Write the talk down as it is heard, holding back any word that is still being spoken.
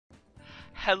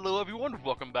Hello everyone,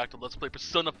 welcome back to Let's Play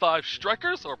Persona 5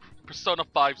 Strikers, or Persona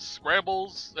 5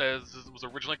 Scrambles, as it was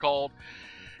originally called.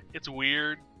 It's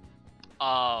weird.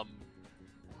 Off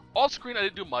screen I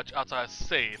didn't do much outside of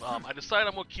save. I decided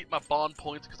I'm going to keep my bond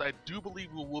points because I do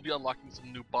believe we will be unlocking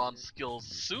some new bond skills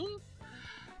soon.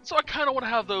 So I kind of want to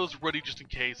have those ready just in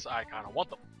case I kind of want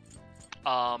them.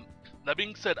 That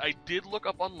being said, I did look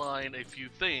up online a few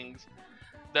things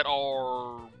that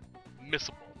are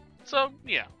missable. So,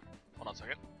 yeah. Hold on a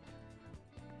second.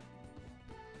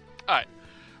 Alright.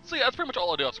 So yeah, that's pretty much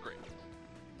all I do off screen.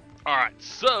 Alright,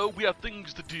 so we have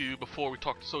things to do before we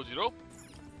talk to Sojiro.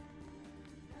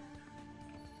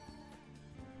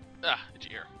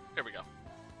 Itchy ear. Here we go.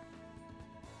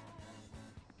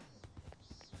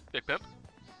 Big Pimp.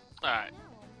 Alright.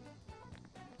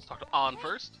 Let's talk to An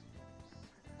first.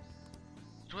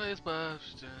 That's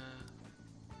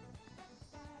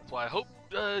why I hope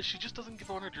she just doesn't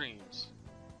give up on her dreams.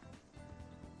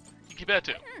 You keep at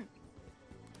it.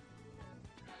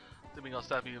 Then I'll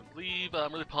stop you and leave.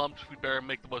 I'm really pumped. We better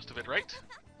make the most of it, right?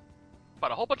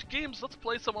 Bought a whole bunch of games. Let's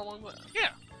play some along the way.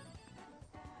 Yeah.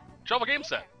 Travel game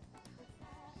set.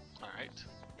 Alright.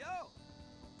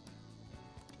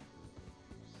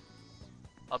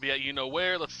 I'll be at you know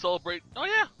where. Let's celebrate. Oh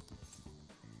yeah.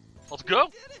 Let's go.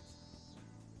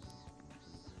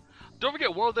 Don't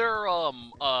forget one of their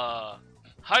not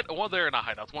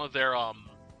hideouts. One of their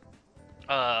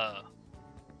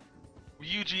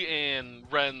Ryuji and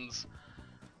Ren's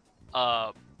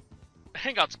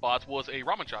hangout spots was a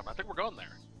ramen shop. I think we're going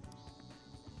there.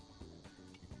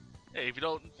 Hey, if you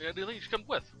don't, you should come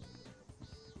with.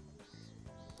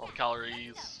 All the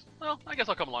calories. Well, I guess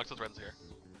I'll come along since Ren's here.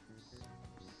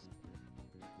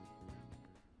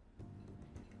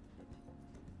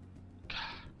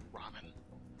 Ramen.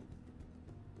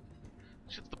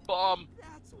 Shit's the bomb.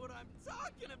 That's what I'm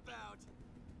talking about.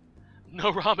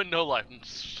 No ramen, no life.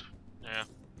 Yeah.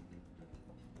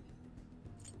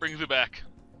 Brings me back.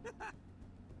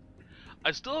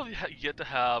 I still have yet to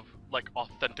have, like,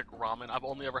 authentic ramen. I've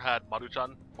only ever had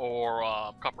Maruchan or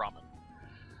cup ramen.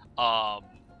 I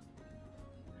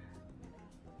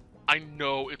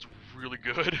know it's really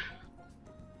good.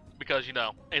 Because, you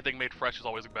know, anything made fresh is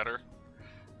always better.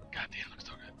 God damn, it looks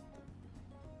so good.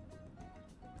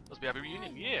 Must be a happy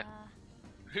reunion, yeah.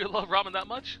 You love ramen that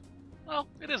much? Well,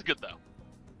 it is good though.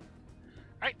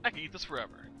 Alright, I can eat this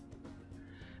forever.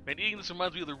 Man, eating this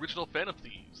reminds me of the original Phantom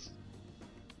Thieves.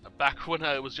 Back when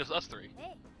it was just us three.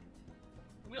 Hey.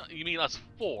 You mean us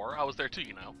four? I was there too,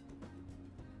 you know.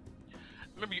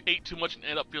 Remember you ate too much and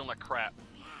ended up feeling like crap.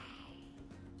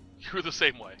 You were the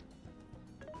same way.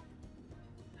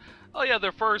 Oh yeah,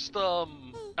 their first,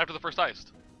 after the first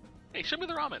heist. Hey, show me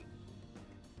the ramen.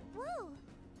 Woo.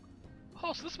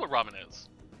 Oh, so this is what ramen is.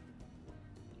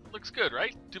 Looks good,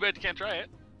 right? Too bad you can't try it.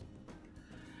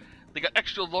 They got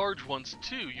extra large ones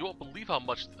too. You won't believe how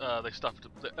much stuff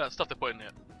they put in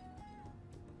it.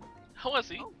 I want to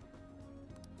see. Oh.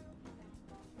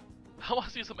 I want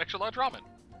to see some extra large ramen.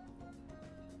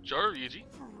 Sure, Ryuji.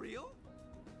 For real?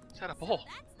 Let's have a bowl.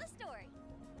 That's the story.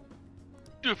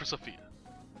 Do it for Sophia.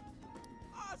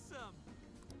 Awesome.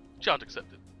 Challenge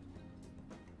accepted.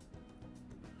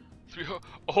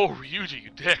 Oh, Ryuji, you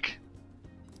dick.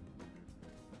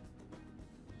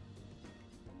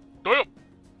 Damn.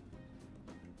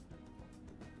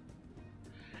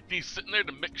 He's sitting there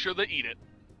to make sure they eat it.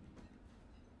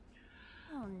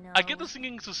 Oh no. I get the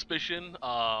singing suspicion,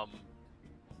 hold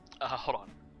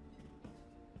on.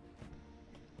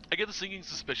 I get the singing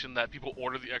suspicion that people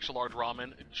order the extra large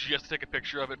ramen just to take a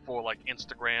picture of it for like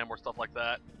Instagram or stuff like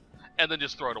that, and then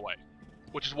just throw it away.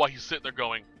 Which is why he's sitting there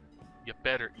going, you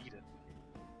better eat it.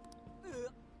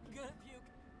 Gonna puke.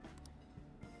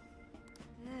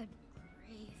 Good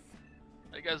grief.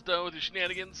 Are you guys done with your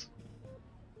shenanigans?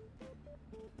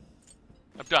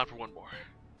 I'm down for one more.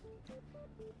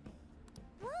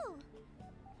 Woo.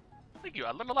 Thank you,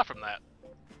 I learned a lot from that.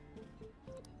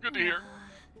 Good to hear.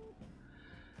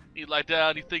 You lie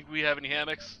down, you think we have any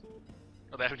hammocks?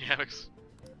 Oh, they have any hammocks?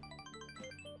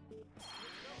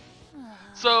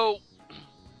 So,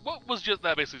 what was just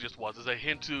that basically just was is a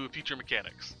hint to future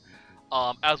mechanics.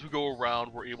 As we go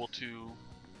around, we're able to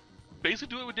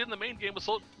basically do what we did in the main game with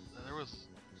Soul. There was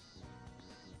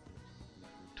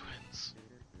twins.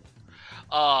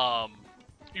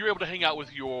 You're able to hang out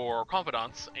with your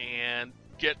confidants and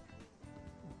get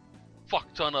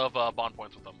fuck ton of bond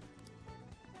points with them.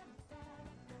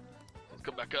 Let's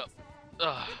come back up.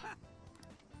 Ugh.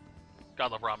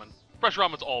 God love ramen. Fresh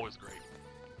ramen's always great.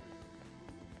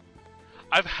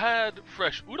 I've had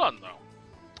fresh udon though,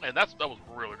 and that was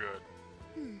really good.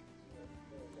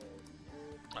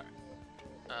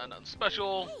 Nothing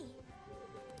special.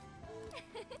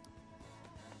 Hey.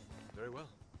 Very well.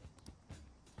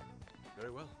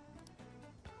 Very well.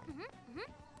 Mhm.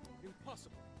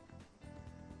 Impossible.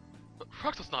 But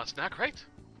Fractal's not a snack, right?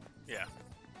 Yeah.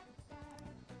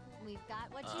 We've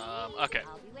got what you need. Okay.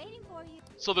 I'll be waiting for you.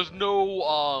 So there's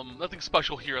no, nothing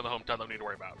special here in the hometown that we need to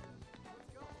worry about.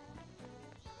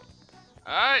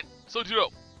 Alright, so Judo.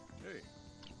 Hey,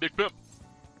 Big Pimp.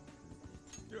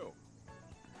 yo.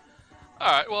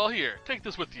 Alright, well here, take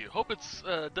this with you. Hope it's,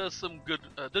 does some good,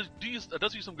 does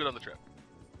you some good on the trip.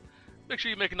 Make sure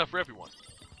you make enough for everyone.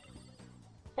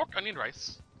 Pork, onion,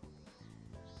 rice.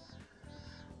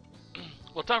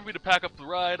 Well, time for me to pack up the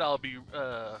ride. I'll be,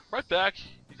 right back.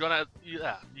 You're gonna,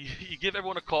 you give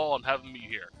everyone a call and have them meet you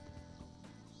here.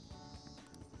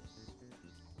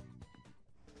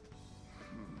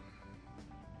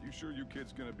 You sure you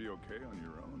kids gonna be okay on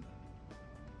your own?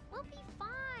 We'll be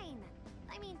fine.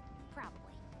 I mean,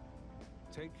 probably.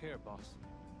 Take care, boss.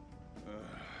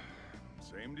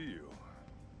 Same to you.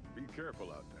 Be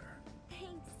careful out there.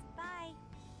 Thanks. Bye.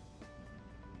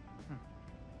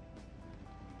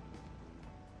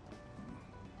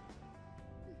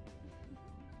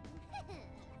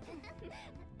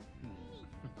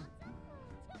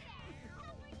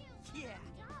 Yeah.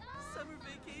 Summer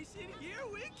vacation, here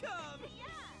we come.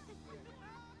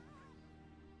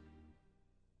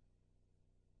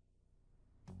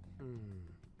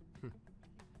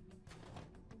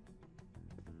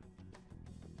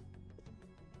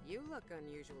 You look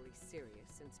unusually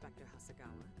serious, Inspector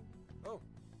Hasagawa. Oh,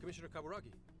 Commissioner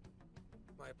Kaburagi.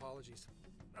 My apologies.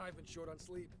 I've been short on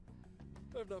sleep.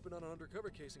 I've not been on an undercover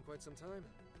case in quite some time.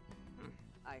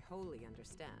 I wholly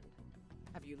understand.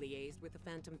 Have you liaised with the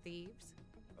Phantom Thieves?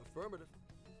 Affirmative.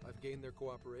 I've gained their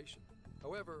cooperation.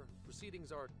 However,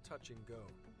 proceedings are touch and go.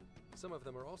 Some of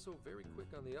them are also very quick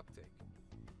on the uptake.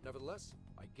 Nevertheless,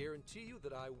 I guarantee you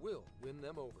that I will win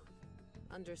them over.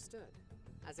 Understood.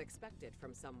 As expected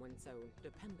from someone so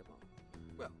dependable.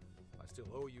 Well, I still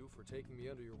owe you for taking me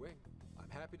under your wing. I'm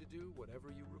happy to do whatever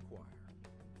you require.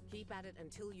 Keep at it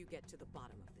until you get to the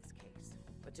bottom of this case.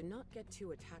 But do not get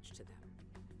too attached to them.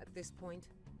 At this point,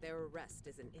 their arrest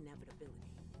is an inevitability.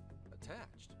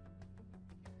 Attached?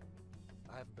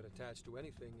 I haven't been attached to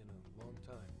anything in a long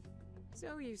time.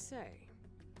 So you say.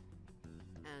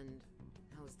 And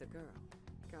how's the girl?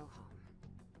 Go home.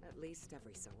 At least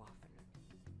every so often.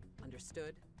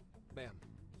 Understood? Ma'am.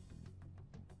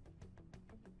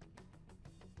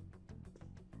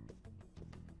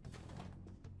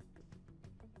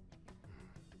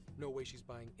 No way she's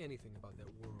buying anything about that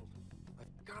world.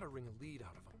 I've got to wring a lead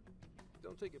out of them.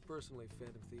 Don't take it personally,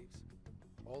 Phantom Thieves.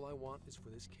 All I want is for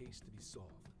this case to be solved.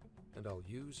 And I'll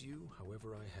use you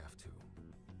however I have to.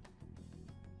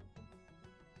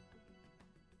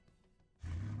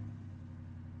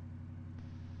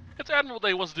 It's admirable that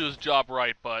he wants to do his job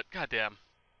right, but goddamn.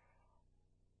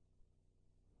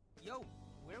 Yo,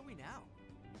 where are we now?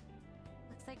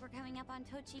 Looks like we're coming up on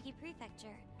Tochigi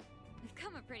Prefecture. We've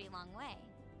come a pretty long way.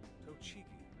 Tochigi.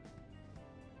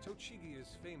 Tochigi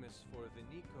is famous for the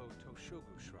Nikko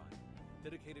Toshogu Shrine,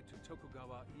 dedicated to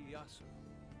Tokugawa Ieyasu.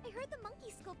 I heard the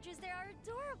monkey sculptures there are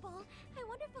adorable. I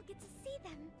wonder if we'll get to see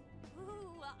them.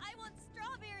 Ooh, I want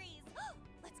strawberries.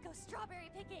 Let's go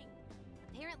strawberry picking.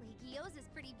 Apparently, gyoza's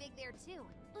pretty big there too.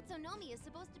 Utsunomiya is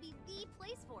supposed to be the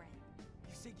place for it.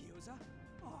 You say gyoza?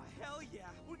 Oh, hell yeah.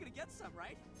 We're gonna get some,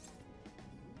 right?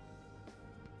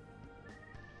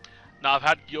 Now, I've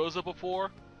had gyoza before,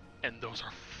 and those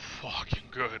are fucking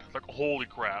good. Like, holy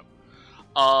crap.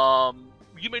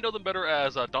 You may know them better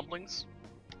as dumplings.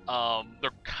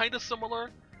 They're kind of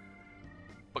similar,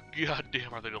 but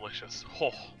goddamn are they delicious.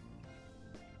 Oh.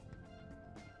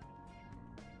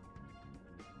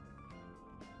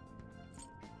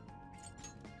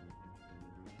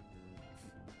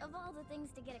 Of all the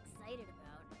things to get excited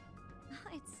about,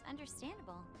 it's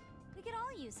understandable. We could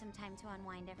all use some time to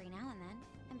unwind every now and then.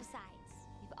 And besides,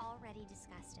 we've already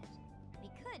discussed it. We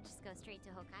could just go straight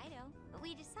to Hokkaido, but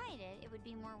we decided it would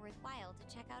be more worthwhile to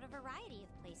check out a variety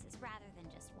of places rather than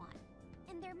just one.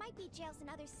 And there might be jails in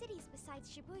other cities besides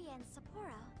Shibuya and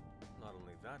Sapporo. Not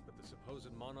only that, but the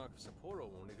supposed monarch of Sapporo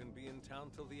won't even be in town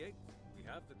till the 8th. We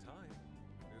have the time.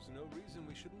 There's no reason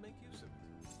we shouldn't make use of it.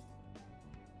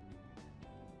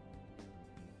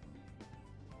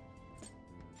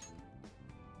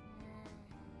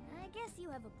 I guess you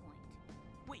have a point.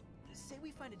 Wait, say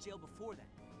we find a jail before that.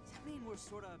 Does that mean we're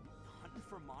sort of hunting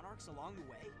for monarchs along the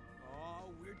way? Oh,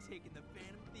 we're taking the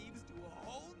Phantom Thieves to a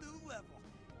whole new level.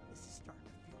 This is starting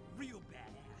to feel real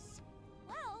badass.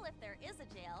 Well, if there is a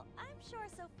jail, I'm sure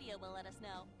Sophia will let us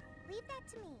know. Leave that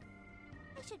to me.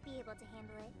 I should be able to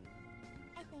handle it.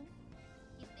 I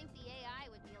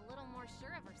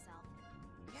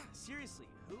Seriously,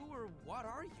 who or what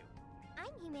are you? I'm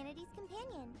humanity's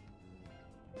companion.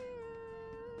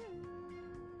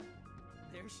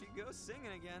 There she goes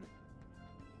singing again.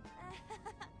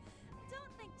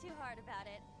 Don't think too hard about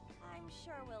it. I'm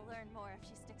sure we'll learn more if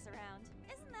she sticks around.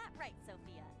 Isn't that right,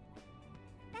 Sophia?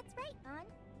 That's right, An.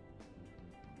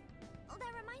 Oh,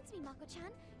 that reminds me,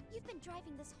 Mako-chan. You've been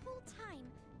driving this whole time.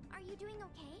 Are you doing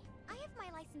okay? I have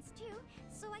my license too,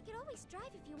 so I could always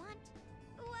drive if you want.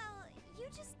 Well, you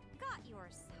just got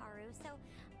yours, Haru, so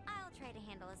I'll try to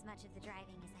handle as much of the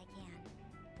driving as I can.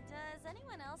 Does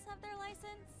anyone else have their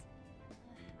license?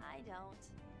 I don't.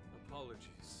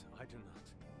 Apologies, I do not.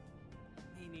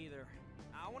 Me neither.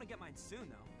 I want to get mine soon,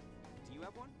 though. Do you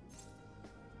have one?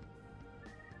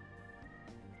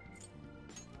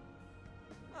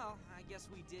 Well, I guess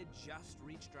we did just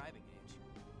reach driving age.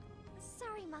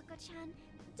 Sorry, Mako-chan.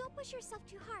 Don't push yourself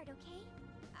too hard, okay?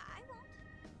 I won't.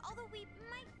 Although we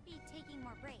might be taking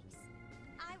more breaks.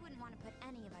 I wouldn't want to put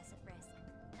any of us at risk.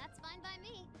 That's fine by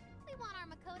me. We want our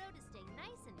Makoto to stay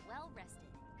nice and well rested.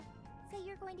 So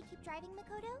you're going to keep driving,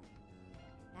 Makoto?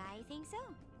 I think so,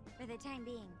 for the time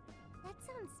being. That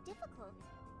sounds difficult.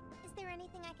 Is there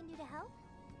anything I can do to help?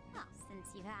 Well,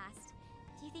 since you've asked,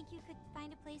 do you think you could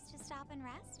find a place to stop and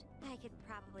rest? I could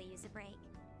probably use a break.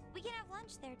 We can have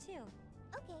lunch there, too.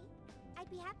 Okay,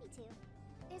 I'd be happy to.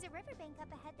 There's a riverbank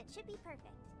up ahead that should be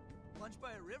perfect. Lunch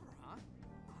by a river, huh?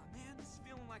 Aw, man, this is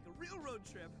feeling like a real road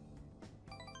trip.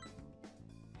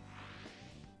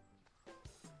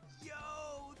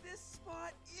 Yo, this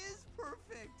spot is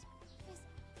perfect.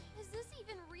 Is this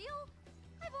even real?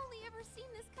 I've only ever seen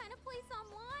this kind of place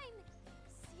online.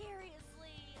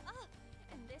 Seriously. Ugh.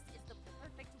 And this is the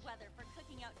perfect weather for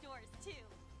cooking outdoors, too.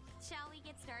 Shall we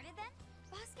get started then?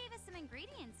 Boss gave us some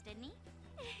ingredients, didn't he?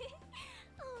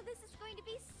 Oh, this is going to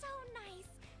be so nice.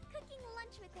 Cooking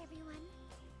lunch with everyone.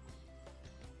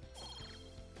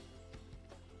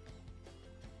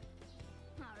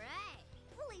 All right,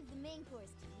 we'll leave the main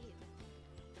course to you.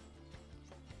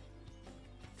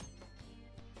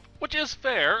 Which is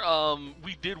fair.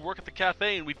 We did work at the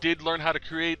cafe, and we did learn how to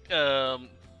create the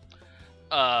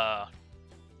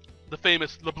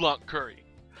famous LeBlanc curry.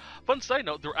 Fun side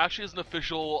note: there actually is an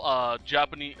official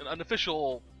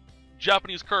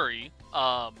Japanese curry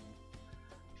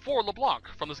for LeBlanc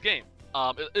from this game.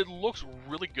 It looks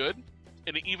really good,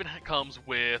 and it even comes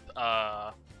with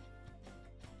well,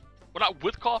 not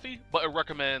with coffee, but it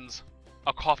recommends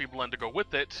a coffee blend to go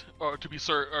with it, or to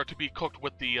be cooked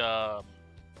with the I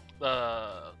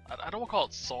don't want to call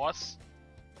it sauce,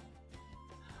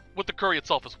 with the curry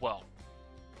itself as well,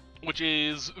 which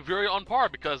is very on par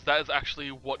because that is actually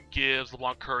what gives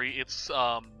LeBlanc curry its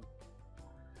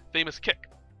famous kick.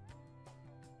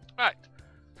 Alright,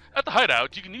 at the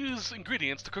hideout you can use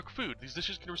ingredients to cook food. These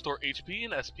dishes can restore HP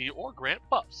and SP or grant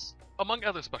buffs, among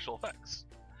other special effects.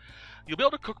 You'll be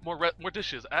able to cook more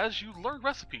dishes as you learn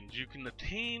recipes. You can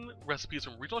obtain recipes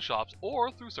from regional shops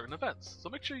or through certain events, so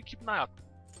make sure you keep an eye out.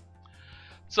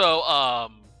 So,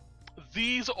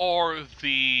 these are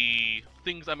the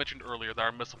things I mentioned earlier that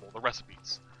are missable, the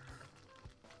recipes.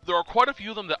 There are quite a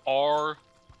few of them that are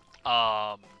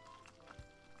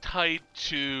tied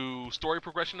to story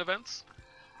progression events,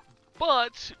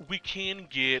 but we can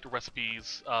get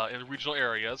recipes in regional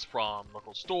areas from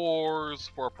local stores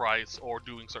for a price or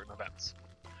doing certain events.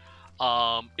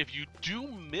 If you do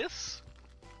miss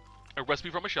a recipe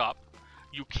from a shop,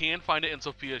 you can find it in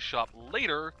Sophia's shop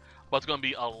later, but it's going to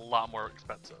be a lot more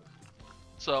expensive.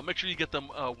 So make sure you get them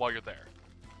while you're there.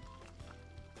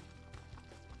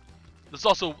 This is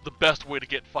also the best way to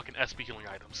get fucking SP healing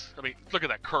items. I mean, look at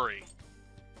that curry.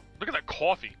 Look at that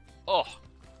coffee. Oh.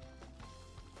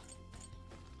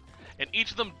 And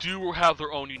each of them do have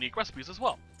their own unique recipes as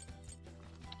well.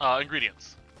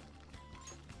 Ingredients.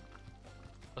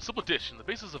 A simple dish in the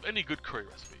basis of any good curry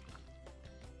recipe.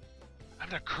 I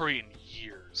haven't had curry in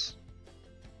years.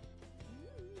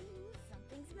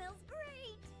 Something smells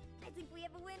great. I think we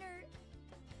have a winner.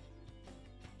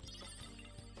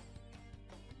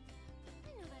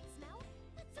 I know that smell.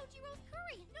 That's Sojiro's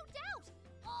curry, no doubt.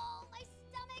 Oh, my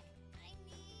stomach. I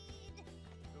need...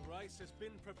 The rice has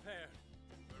been prepared.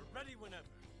 We're ready whenever.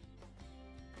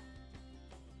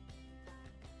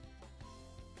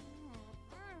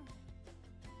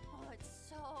 Oh, it's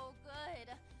so good.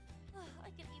 I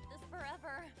could eat this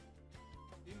forever.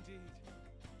 Indeed.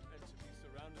 And to be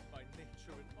surrounded by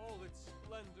nature in all its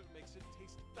splendor makes it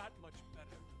taste that much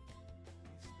better.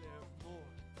 Is there more?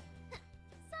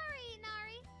 Sorry,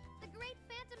 Inari. The great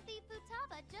Phantom Thief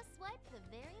Futaba just swiped the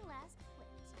very last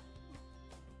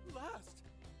plate. Last!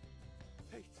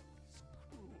 Fate is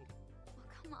cruel. Well,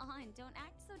 come on, don't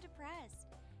act so depressed.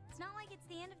 It's not like it's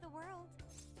the end of the world.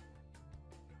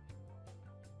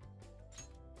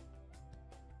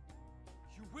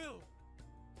 You will!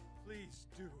 Please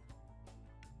do.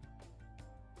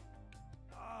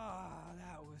 Ah,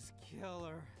 that was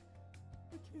killer.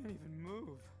 I can't even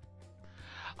move.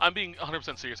 I'm being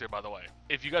 100% serious here, by the way.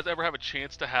 If you guys ever have a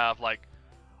chance to have, like,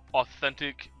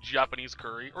 authentic Japanese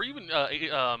curry, or even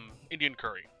Indian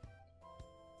curry,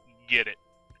 get it.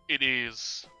 It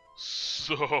is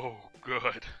so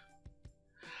good.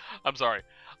 I'm sorry.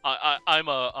 I'm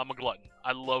a glutton.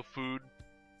 I love food.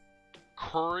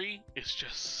 Curry is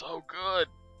just so good.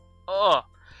 Ugh.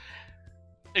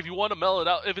 If you want to mellow it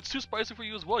out, if it's too spicy for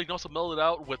you as well, you can also mellow it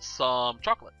out with some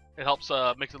chocolate. It helps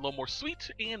makes it a little more sweet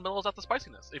and mellows out the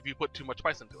spiciness if you put too much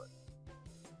spice into it.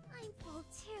 I'm full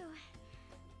too.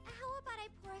 How about I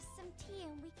pour us some tea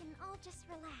and we can all just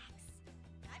relax?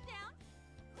 I'm down.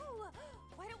 Ooh,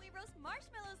 why don't we roast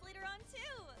marshmallows later on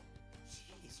too?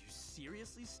 Jeez, you're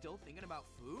seriously still thinking about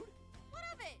food? What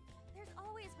of it? There's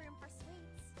always room for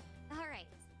sweets. All right,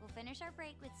 we'll finish our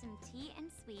break with some tea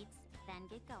and sweets, then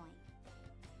get going.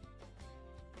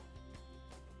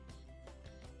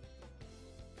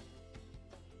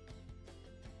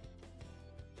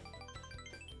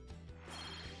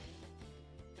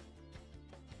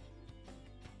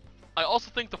 I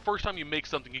also think the first time you make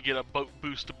something, you get a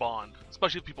boost to bond,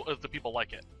 especially if the people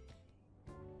like it.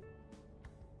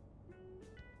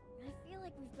 I feel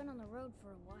like we've been on the road for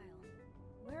a while.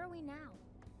 Where are we now?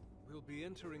 We'll be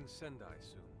entering Sendai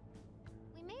soon.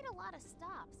 We made a lot of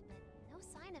stops, but no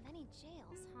sign of any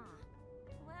jails, huh?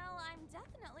 Well, I'm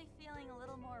definitely feeling a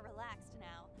little more relaxed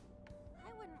now.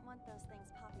 I wouldn't want those things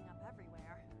popping up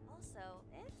everywhere. Also,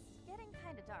 it's getting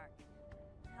kind of dark.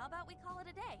 How about we call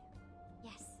it a day?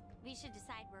 Yes, we should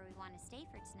decide where we want to stay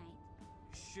for tonight.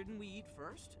 Shouldn't we eat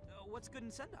first? What's good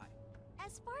in Sendai?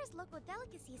 As far as local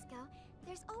delicacies go,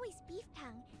 there's always beef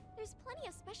tongue. There's plenty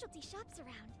of specialty shops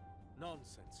around.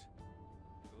 Nonsense.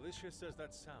 Delicious as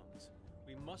that sounds,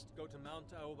 we must go to Mount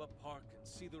Aoba Park and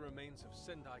see the remains of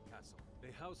Sendai Castle. They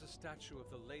house a statue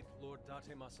of the late Lord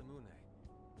Date Masamune.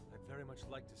 I'd very much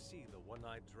like to see the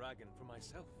one-eyed dragon for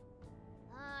myself.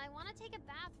 I want to take a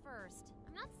bath first.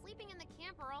 I'm not sleeping in the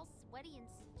camper all sweaty and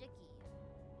sticky.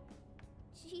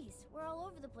 Jeez, we're all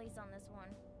over the place on this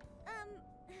one.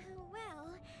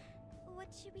 Well, what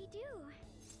should we do?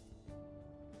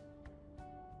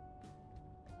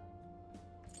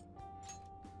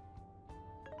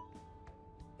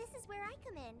 This is where I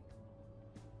come in.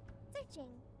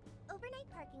 Searching. Overnight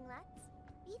parking lots,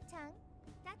 beef tongue,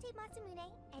 Date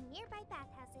Masamune, and nearby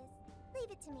bathhouses.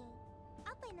 Leave it to me.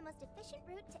 I'll find the most efficient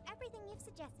route to everything you've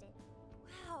suggested.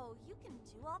 Wow, you can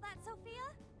do all that,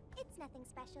 Sophia? It's nothing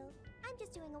special. I'm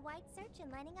just doing a wide search and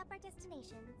lining up our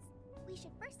destinations. We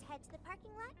should first head to the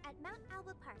parking lot at Mount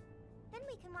Alba Park. Then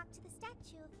we can walk to the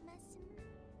statue of Masamune.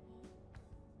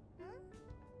 Huh?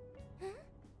 Huh?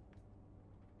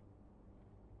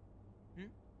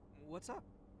 What's up?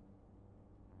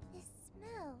 This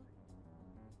smell.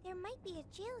 There might be a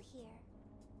jail here.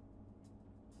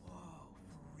 Whoa,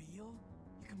 for real?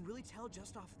 You can really tell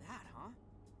just off that, huh?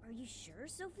 Are you sure,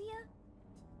 Sophia?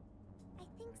 I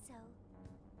think so.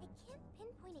 I can't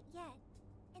pinpoint it yet,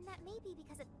 and that may be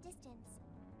because of distance.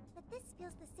 But this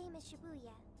feels the same as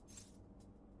Shibuya.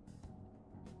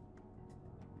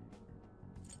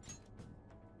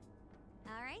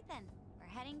 All right then, we're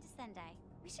heading to Sendai.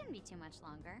 We shouldn't be too much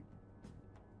longer.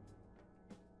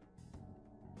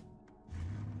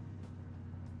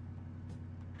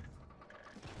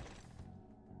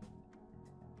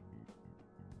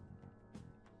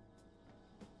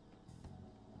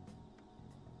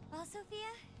 Well, Sophia,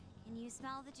 can you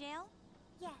smell the jail?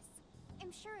 Yes,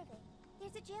 I'm sure of it.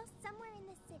 There's a jail somewhere in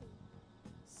this city.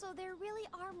 So there really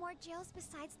are more jails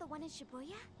besides the one in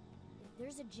Shibuya? If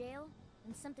there's a jail,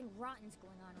 then something rotten's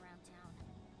going on around town.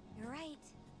 You're right.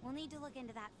 We'll need to look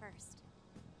into that first.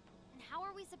 And how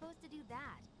are we supposed to do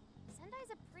that?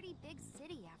 Sendai's a pretty big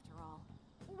city, after all.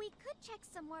 We could check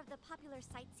some more of the popular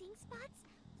sightseeing spots.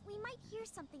 We might hear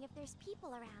something if there's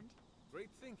people around.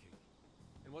 Great thinking.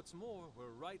 And what's more,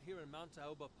 we're right here in Mount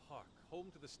Aoba Park, home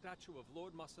to the statue of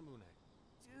Lord Masamune.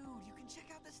 Dude, you can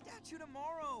check out the statue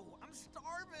tomorrow! I'm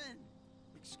starving!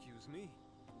 Excuse me?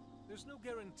 There's no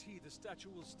guarantee the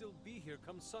statue will still be here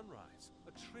come sunrise.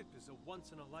 A trip is a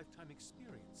once-in-a-lifetime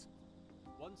experience.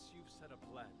 Once you've set a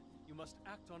plan, you must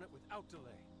act on it without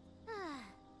delay.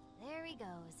 There he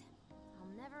goes.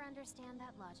 I'll never understand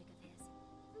that logic of his.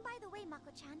 By the way,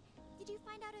 Mako-chan, did you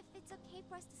find out if it's okay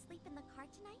for us to sleep in the car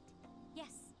tonight?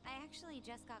 Yes, I actually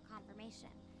just got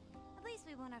confirmation. At least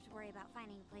we won't have to worry about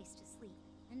finding a place to sleep.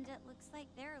 And it looks like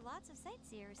there are lots of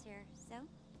sightseers here, so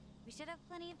We should have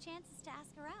plenty of chances to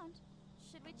ask around.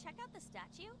 Should we check out the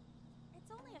statue?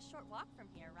 It's only a short walk from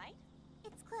here, right?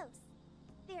 It's close.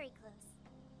 Very close.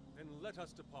 Then let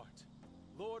us depart.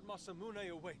 Lord Masamune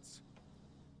awaits.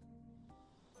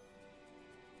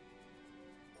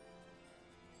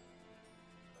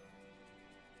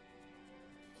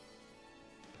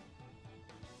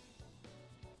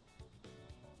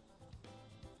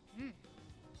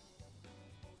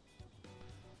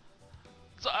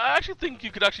 So I actually think you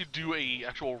could actually do a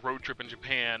actual road trip in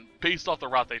Japan based off the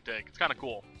route they take. It's kind of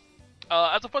cool.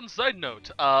 As a fun side note,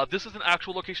 this is an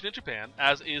actual location in Japan,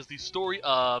 as is the story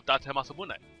of Date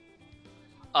Masamune.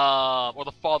 Or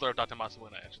the father of Date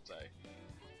Masamune, I should say.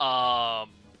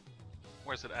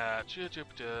 Where's it at?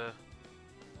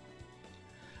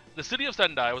 The city of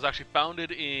Sendai was actually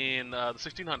founded in the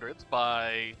 1600s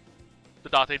by the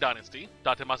Date dynasty.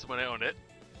 Date Masamune owned it.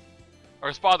 Or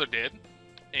his father did.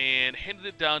 And handed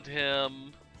it down to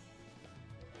him.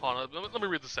 Hold on, let me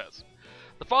read what this says.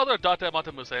 The father of Date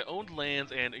Masamune owned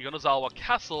lands in Yonezawa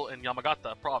Castle in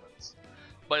Yamagata province.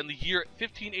 But in the year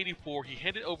 1584, he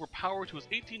handed over power to his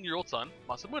 18-year-old son,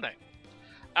 Masamune.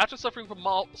 After suffering from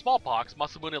smallpox,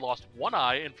 Masamune lost one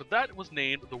eye, and for that was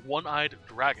named the One-Eyed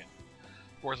Dragon.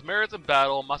 For his merits in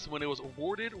battle, Masamune was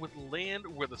awarded with land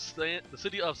where the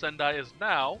city of Sendai is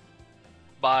now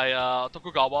by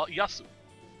Tokugawa Ieyasu.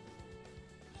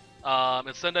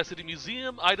 In Sendai City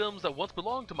Museum, items that once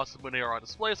belonged to Masamune are on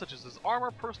display, such as his armor,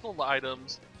 personal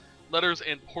items, letters,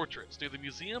 and portraits. Near the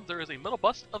museum, there is a metal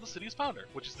bust of the city's founder,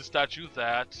 which is the statue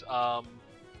that, not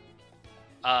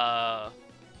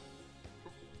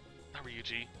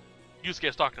Ryuji, Yusuke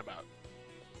is talking about.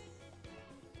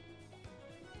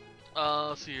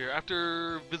 Let's see here.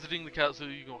 After visiting the castle,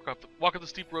 you can walk up the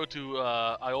steep road to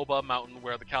Ioba Mountain,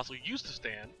 where the castle used to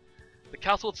stand. The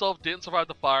castle itself didn't survive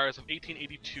the fires of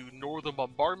 1882 nor the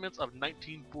bombardments of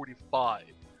 1945.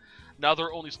 Now there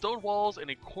are only stone walls and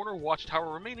a corner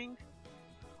watchtower remaining.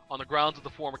 On the grounds of the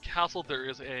former castle, there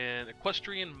is an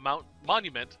equestrian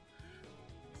monument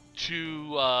to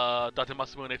Date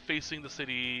Masamune facing the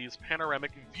city's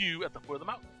panoramic view at the foot of the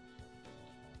mountain.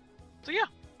 So yeah.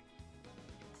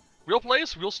 Real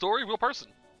place, real story, real person.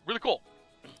 Really cool.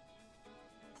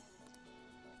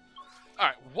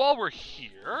 Alright, while we're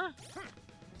here,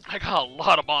 I got a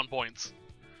lot of bond points.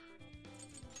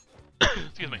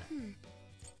 Excuse me.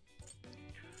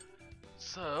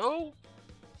 So,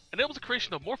 enables the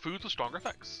creation of more foods with stronger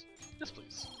effects. Yes,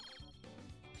 please.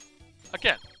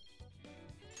 Again.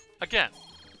 Again.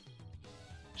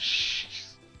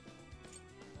 Jeez.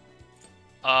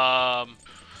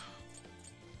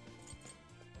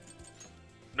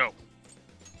 No.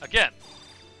 Again.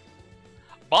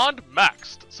 Bond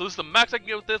maxed. So this is the max I can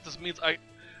get with this. This means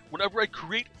whenever I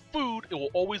create food, it will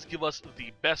always give us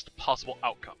the best possible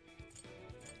outcome.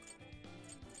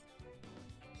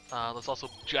 Let's also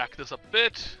jack this up a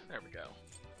bit. There we go.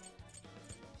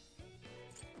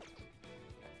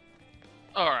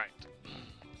 Alright.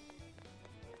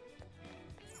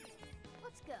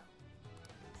 Let's go.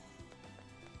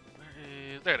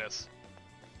 There it is.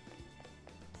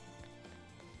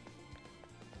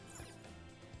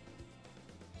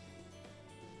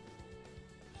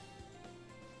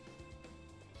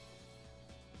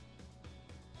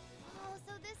 Oh,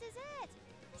 so this is it.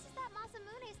 This is that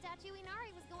Masamune statue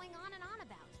Inari was going on and on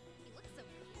about. He looks so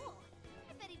cool.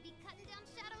 I bet he'd be cutting down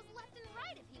shadows left and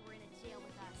right if he were in a jail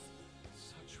with us.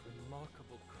 Such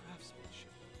remarkable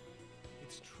craftsmanship.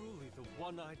 It's truly the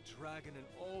One-Eyed Dragon in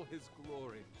all his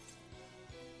glory.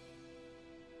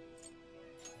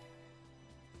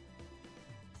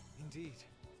 Indeed.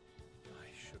 I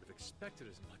should have expected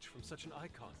as much from such an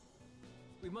icon.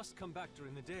 We must come back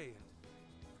during the day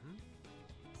and...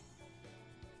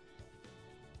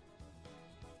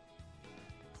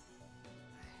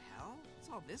 The hell? What's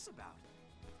all this about?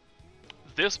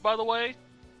 This, by the way,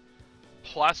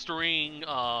 plastering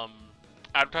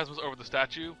advertisements over the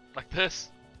statue like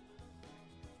this,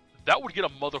 that would get a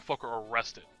motherfucker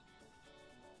arrested.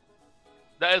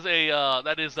 That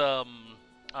is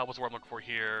what's the word I'm looking for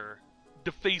here?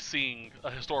 Defacing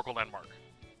a historical landmark.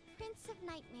 Prince of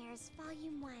Nightmares,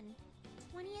 Volume 1.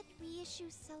 20th reissue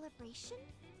celebration?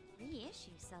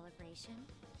 Reissue celebration?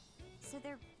 So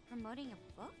they're promoting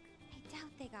a book? I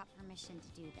doubt they got permission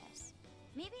to do this.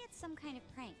 Maybe it's some kind of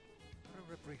prank. What a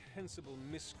reprehensible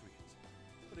miscreant,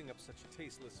 putting up such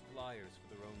tasteless flyers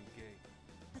for their own gain.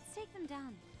 Let's take them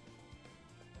down.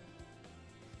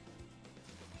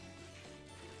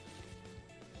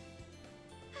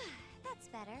 That's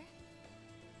better.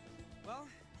 Well,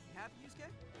 you happy,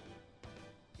 Yusuke?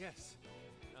 Yes,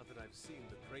 now that I've seen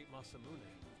the great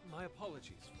Masamune, My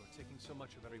apologies for taking so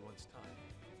much of everyone's time.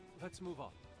 Let's move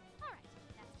on. Alright,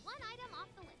 that's one item off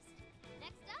the list.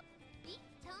 Next up, Beef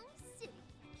Tongue City.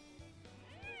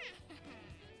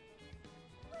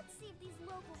 Let's see if these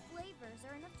local flavors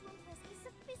are enough to impress a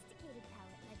sophisticated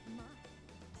palate like mine.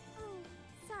 Oh,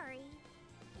 sorry.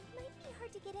 It might be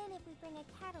hard to get in if we bring a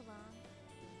cat along.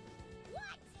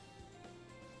 What?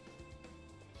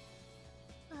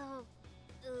 Oh,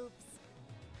 oops.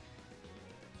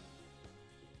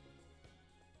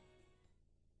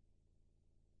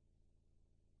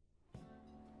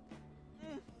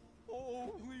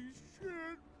 Holy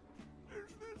shit!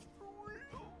 Is this for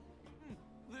real?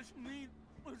 This meat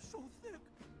is so thick,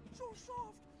 so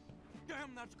soft.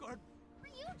 Damn, that's good.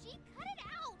 Ryuji, cut it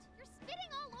out! You're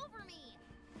spitting all over me!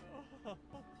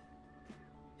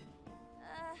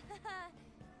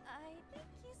 I think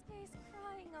he's face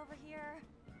crying over here.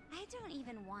 I don't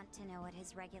even want to know what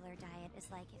his regular diet is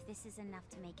like if this is enough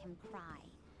to make him cry.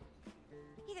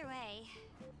 Either way,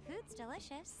 food's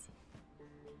delicious.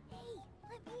 Hey,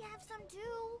 let me have some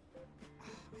too.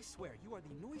 I swear, you are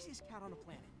the noisiest cat on the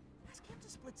planet. Ask him to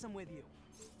split some with you.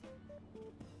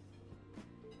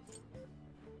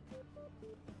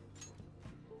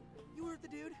 You heard the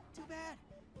dude. Too bad.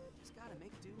 Just gotta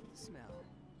make do with the smell.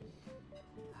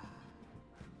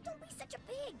 Don't be such a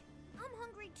pig. I'm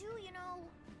hungry too, you know.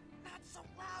 Not so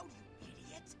loud, you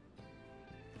idiot.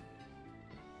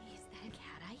 Is that a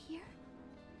cat I hear?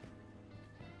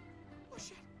 Oh,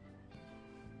 shit.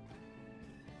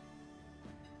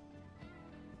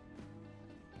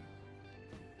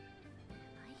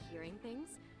 Am I hearing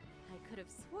things? I could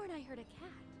have sworn I heard a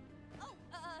cat. Oh,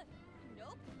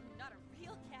 nope. Not a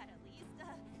real cat, at least.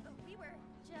 We were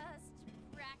just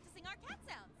practicing our cat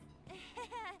sounds.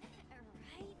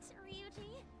 Right,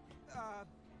 Ryuji?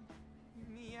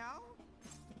 Meow?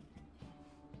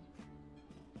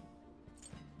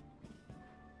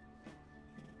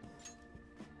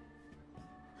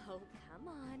 Oh, come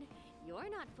on. You're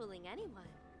not fooling anyone.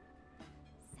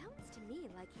 Sounds to me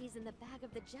like he's in the bag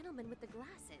of the gentleman with the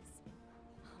glasses.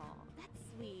 Oh, that's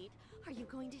sweet. Are you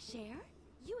going to share?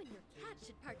 You and your cat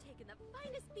should partake in the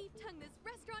finest beef tongue this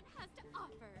restaurant has to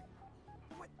offer.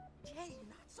 What? Jay,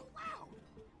 not so loud.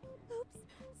 Oops.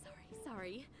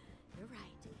 Sorry. You're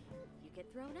right. If you get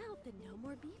thrown out, then no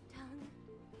more beef tongue.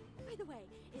 By the way,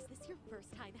 is this your first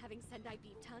time having Sendai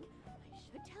beef tongue? I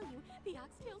should tell you, the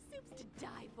oxtail soup's to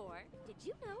die for. Did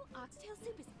you know oxtail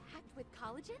soup is packed with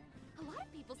collagen? A lot of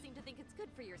people seem to think it's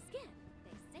good for your skin.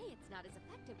 They say it's not as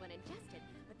effective when ingested,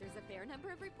 but there's a fair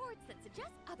number of reports that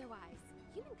suggest otherwise.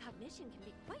 Human cognition can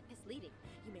be quite misleading.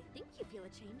 You may think you feel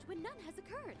a change when none has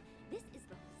occurred. This is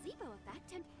the placebo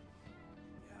effect and...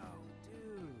 Yo,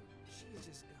 dude, she's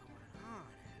just going on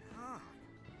and on.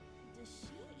 Does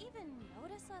she even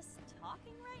notice us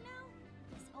talking right now?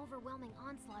 This overwhelming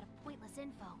onslaught of pointless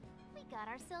info. We got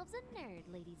ourselves a nerd,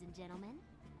 ladies and gentlemen.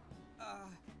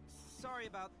 Sorry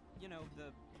about, the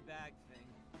bag thing.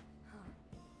 Huh?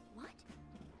 What?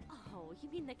 Oh, you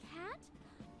mean the cat?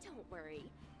 Don't worry.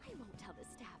 I won't tell the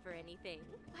staff or anything.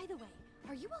 By the way,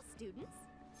 are you all students?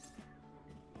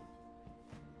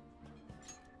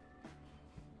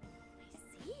 I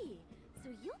see. So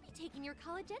you'll be taking your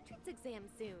college entrance exam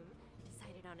soon.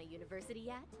 Decided on a university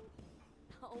yet?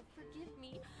 Oh, forgive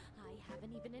me. I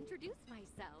haven't even introduced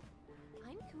myself.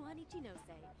 I'm Kuani Chinose.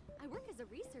 I work as a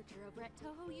researcher over at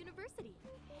Toho University.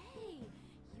 Hey,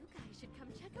 you guys should come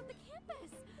check out the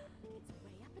campus. It's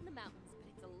way up in the mountains, but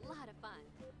it's a lot of fun.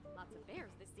 Lots of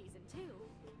bears this season, too.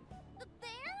 The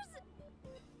bears?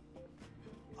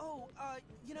 Oh,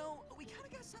 we kind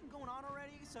of got something going on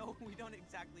already, so we don't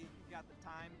exactly got the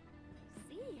time. I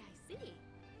see.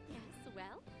 Yes,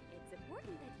 well, it's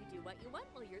important that you do what you want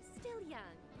while you're still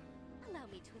young. Allow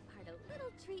me to impart a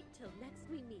little treat till next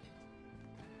we meet.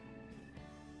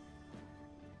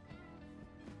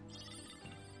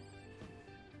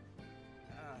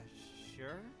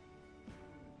 Sure?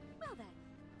 Well then,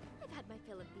 I've had my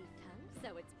fill of beef tongue,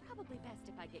 so it's probably best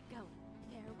if I get going.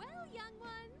 Farewell, young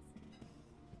ones!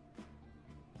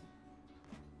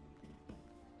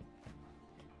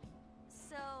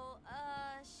 So,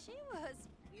 she was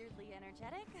weirdly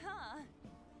energetic, huh?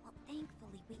 Well,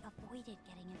 thankfully we avoided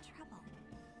getting in trouble.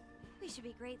 We should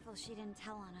be grateful she didn't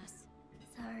tell on us.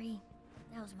 Sorry,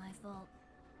 that was my fault.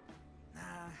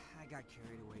 Nah, I got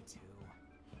carried away too.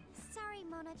 Sorry,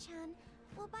 Mona-chan.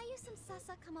 We'll buy you some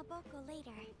sasa kamaboko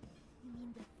later. You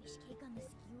mean the fish cake on the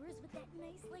skewers with that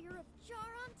nice layer of char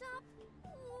on top?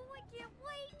 Oh, I can't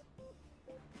wait!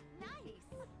 Nice!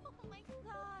 Oh my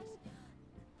gosh!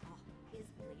 Oh, his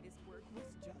latest work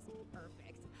was just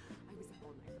perfect. I was up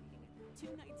all night reading it.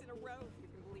 2 nights in a row, if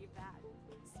you can believe that.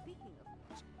 Speaking of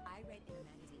which, in a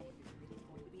magazine if you're really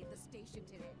going to be at the station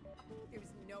today.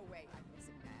 There's no way I'm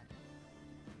missing that.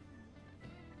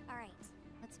 Alright,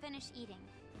 let's finish eating.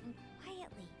 And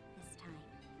quietly this time.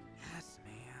 Yes,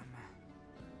 ma'am.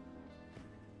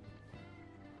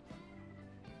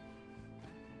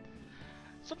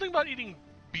 Something about eating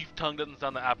beef tongue doesn't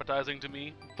sound that appetizing to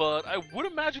me, but I would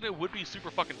imagine it would be super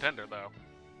fucking tender, though.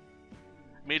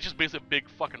 I mean, it's just basically big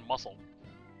fucking muscle.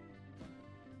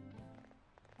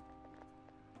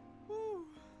 Whew,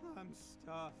 I'm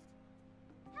stuffed.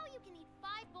 How you can eat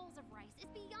 5 bowls of rice is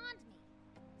beyond me.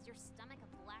 Is your stomach a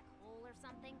black hole or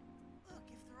something? Look,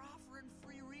 if they're offering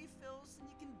free refills, then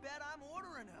you can bet I'm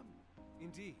ordering them.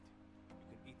 Indeed.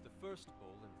 You can eat the first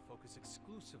bowl and focus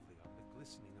exclusively on the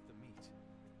glistening of the meat.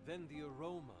 Then the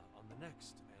aroma on the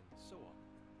next, and so on.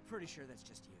 Pretty sure that's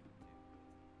just you.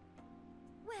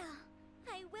 Well,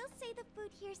 I will say the food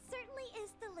here certainly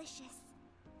is delicious.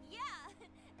 Yeah!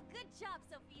 Good job,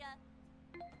 Sophia!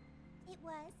 It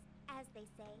was, as they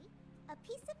say, a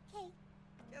piece of cake.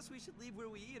 Guess we should leave where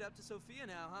we eat up to Sophia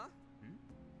now, huh?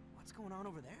 What's going on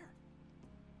over there?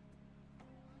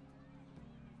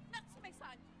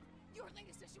 Natsume-san, your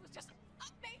latest issue was just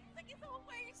amazing in all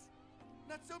ways.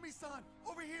 Natsumi-san,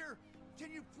 over here!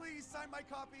 Can you please sign my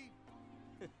copy?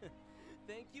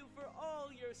 Thank you for all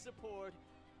your support.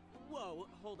 Whoa,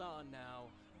 hold on now.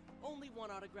 Only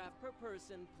one autograph per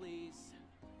person, please.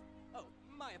 Oh,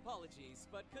 my apologies,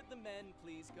 but could the men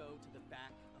please go to the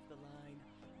back of the line?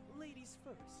 Ladies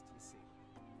first, you see.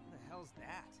 What the hell's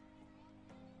that?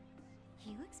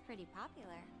 He looks pretty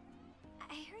popular.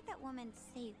 I heard that woman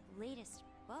say latest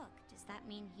book. Does that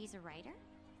mean he's a writer?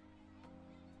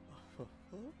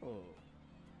 Oh.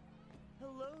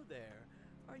 Hello there.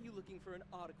 Are you looking for an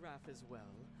autograph as well?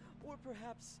 Or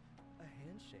perhaps a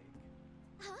handshake?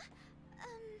 Huh?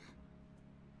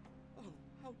 Oh,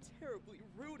 how terribly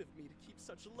rude of me to keep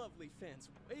such lovely fans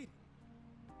waiting.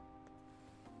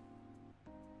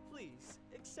 Please,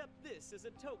 accept this as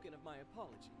a token of my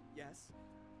apology, yes?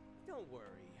 Don't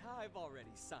worry, I've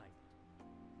already signed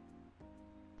it.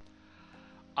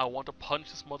 I want to punch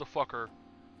this motherfucker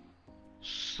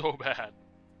so bad.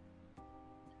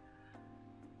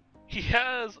 He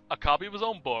has a copy of his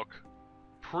own book,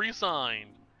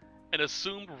 pre-signed, and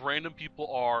assumed random people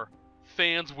are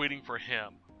fans waiting for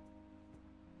him.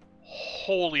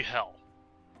 Holy hell.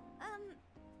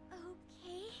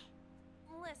 Okay.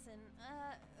 Listen,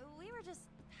 we were just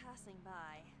passing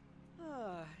by.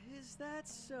 Ah, is that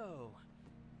so?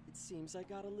 It seems I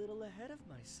got a little ahead of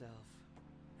myself.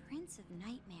 Prince of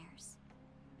Nightmares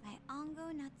by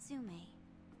Ango Natsume.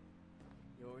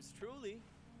 Yours truly,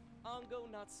 Ango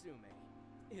Natsume.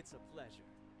 It's a pleasure.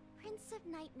 Prince of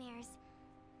Nightmares.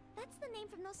 That's the name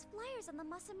from those flyers on the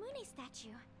Masamune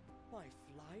statue. My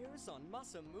flyers on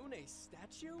Masamune's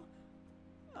statue?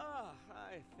 Ah,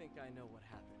 I think I know what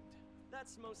happened.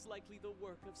 That's most likely the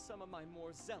work of some of my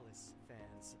more zealous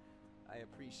fans. I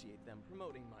appreciate them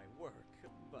promoting my work,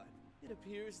 but it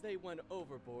appears they went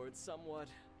overboard somewhat.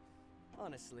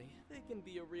 Honestly, they can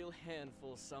be a real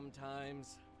handful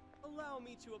sometimes. Allow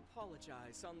me to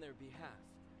apologize on their behalf.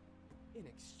 In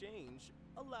exchange,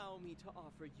 allow me to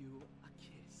offer you a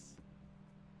kiss.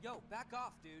 Yo, back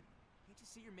off, dude. Can't you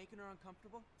see you're making her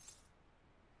uncomfortable?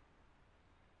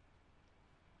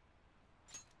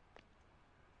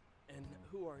 And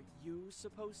who are you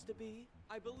supposed to be?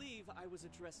 I believe I was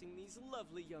addressing these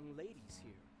lovely young ladies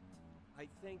here. I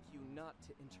thank you not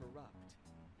to interrupt.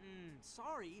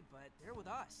 Sorry, but they're with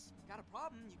us. Got a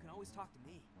problem, you can always talk to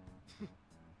me.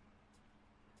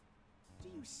 Do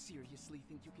you seriously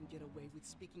think you can get away with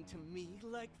speaking to me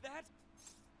like that?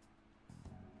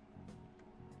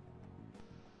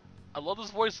 I love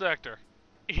this voice actor.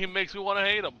 He makes me want to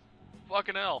hate him.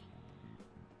 Fucking hell.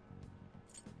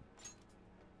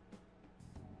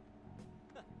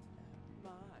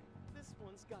 My, this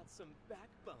one's got some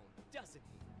backbone, doesn't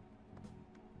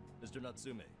he? Mr.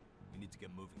 Natsume, we need to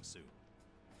get moving soon.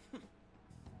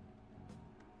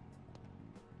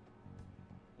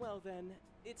 Well then,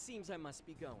 it seems I must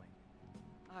be going.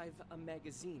 I've a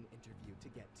magazine interview to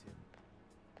get to.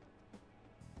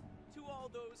 To all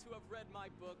those who have read my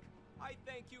book, I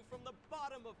thank you from the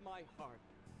bottom of my heart.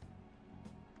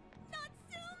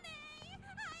 Natsume! I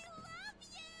love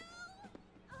you!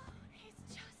 Oh, he's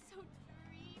just so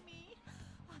dreamy.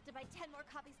 I'll have to buy 10 more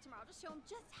copies tomorrow to show him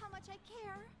just how much I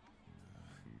care.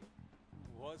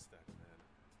 Who was that man?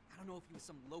 I don't know if he was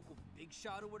some local big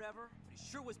shot or whatever, but he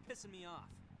sure was pissing me off.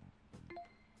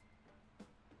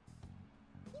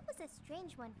 He was a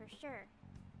strange one for sure.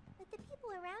 But the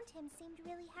people around him seemed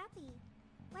really happy.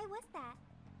 Why was that?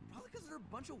 Probably because they're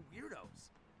a bunch of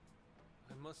weirdos.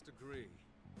 I must agree.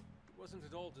 He wasn't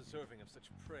at all deserving of such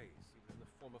praise, even in the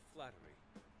form of flattery.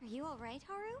 Are you alright,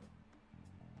 Haru?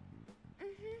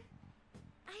 Mm-hmm.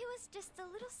 I was just a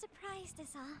little surprised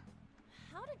is all.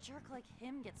 How'd a jerk like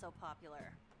him get so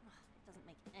popular? Ugh, it doesn't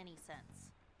make any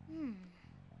sense. There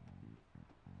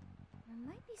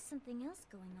might be something else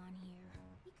going on here.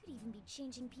 He could even be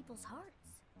changing people's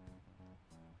hearts.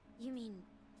 You mean,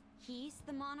 he's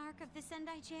the monarch of the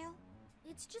Sendai jail?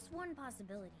 It's just one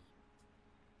possibility.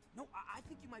 No, I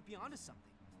think you might be onto something.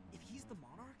 If he's the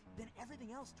monarch, then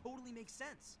everything else totally makes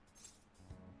sense.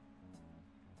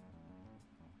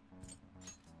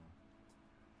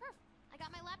 I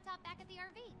got my laptop back at the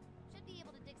RV. Should be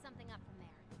able to dig something up from there.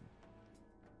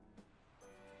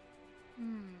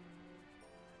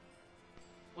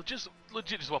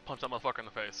 Legit just want to punch that motherfucker in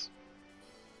the face.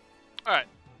 Alright.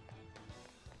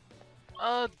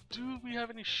 Do we have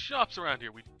any shops around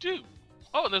here? We do!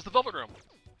 Oh, and there's the Velvet Room.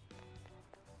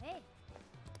 Hey.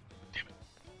 Damn it.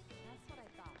 That's what I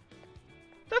thought.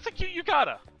 That's a cute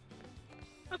yukata.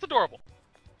 That's adorable.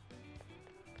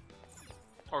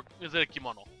 Or is it a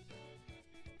kimono?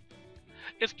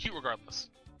 It's cute regardless.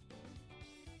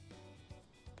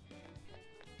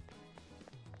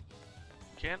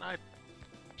 Can I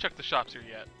check the shops here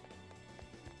yet?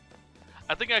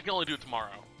 I think I can only do it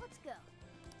tomorrow. Let's go.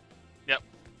 Yep.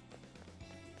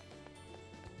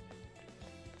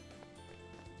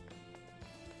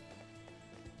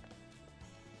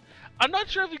 I'm not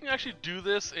sure if you can actually do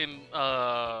this in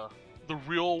the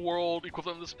real world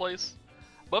equivalent of this place,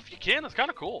 but if you can, it's kind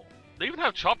of cool. They even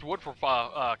have chopped wood for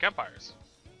campfires.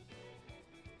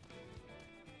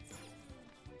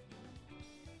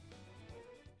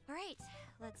 Alright,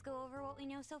 let's go over what we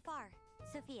know so far.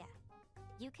 Sophia,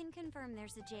 you can confirm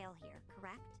there's a jail here,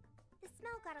 correct? The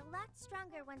smell got a lot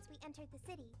stronger once we entered the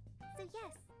city. So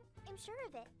yes, I'm sure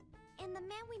of it. And the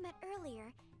man we met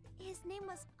earlier, his name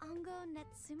was Ango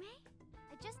Natsume?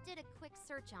 I just did a quick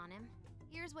search on him.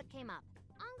 Here's what came up.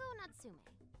 Ango Natsume,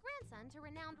 grandson to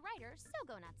renowned writer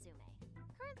Sogo Natsume.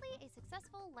 Currently a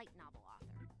successful light novel author.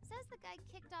 Says the guy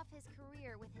kicked off his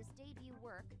career with his debut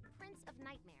work, Prince of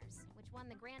Nightmares, which won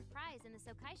the grand prize in the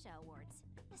Sokaisha Awards.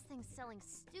 This thing's selling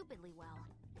stupidly well.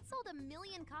 It sold 1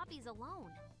 million copies alone.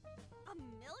 1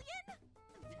 million?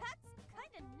 That's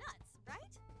kinda nuts,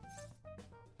 right?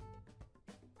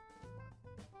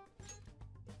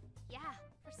 Yeah,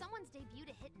 for someone's debut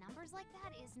to hit numbers like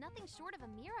that is nothing short of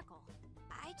a miracle.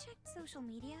 I checked social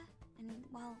media, and,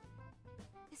 well,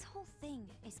 this whole thing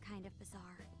is kind of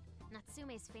bizarre.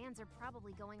 Natsume's fans are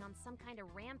probably going on some kind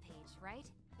of rampage, right?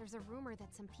 There's a rumor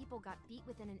that some people got beat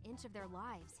within an inch of their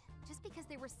lives, just because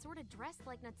they were sort of dressed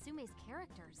like Natsume's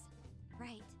characters.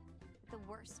 Right. The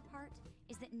worst part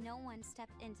is that no one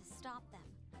stepped in to stop them.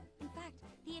 In fact,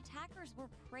 the attackers were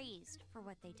praised for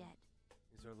what they did.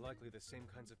 These are likely the same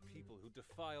kinds of people who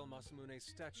defile Masamune's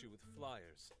statue with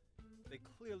flyers. They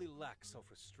clearly lack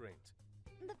self-restraint.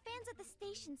 The fans at the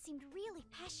station seemed really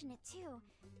passionate too.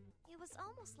 It was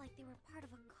almost like they were part of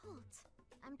a cult.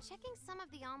 I'm checking some of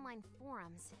the online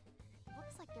forums.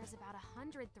 Looks like there's about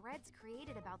 100 threads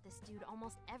created about this dude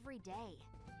almost every day.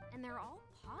 And they're all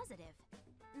positive.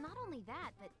 Not only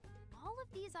that, but all of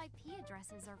these IP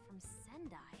addresses are from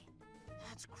Sendai.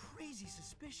 That's crazy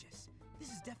suspicious.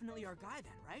 This is definitely our guy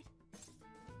then, right?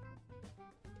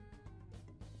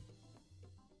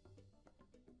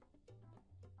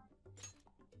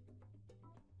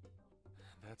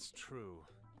 That's true.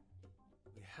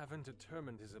 We haven't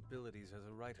determined his abilities as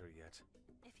a writer yet.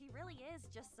 If he really is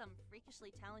just some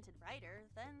freakishly talented writer,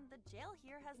 then the jail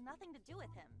here has nothing to do with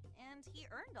him. And he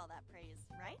earned all that praise,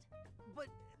 right? But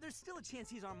there's still a chance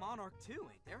he's our monarch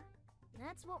too, ain't there?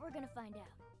 That's what we're gonna find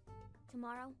out.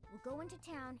 Tomorrow, we'll go into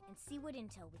town and see what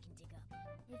intel we can dig up.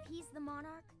 If he's the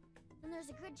monarch, then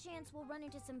there's a good chance we'll run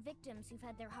into some victims who've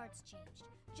had their hearts changed,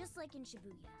 just like in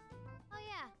Shibuya. Oh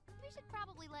yeah, we should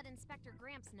probably let Inspector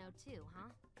Gramps know too,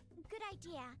 huh? Good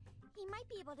idea. He might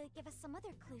be able to give us some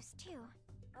other clues too.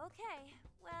 Okay,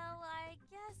 well, I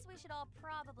guess we should all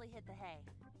probably hit the hay.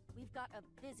 We've got a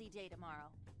busy day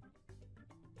tomorrow.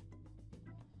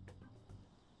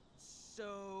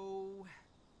 So...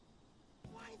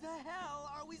 why the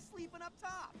hell are we sleeping up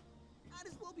top? Might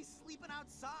as well be sleeping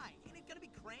outside. Ain't it gonna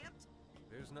be cramped?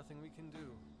 There's nothing we can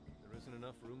do. There isn't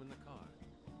enough room in the car.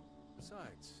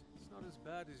 Besides, it's not as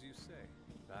bad as you say.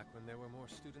 Back when there were more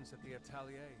students at the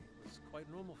atelier, it was quite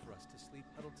normal for us to sleep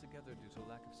huddled together due to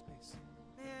lack of space.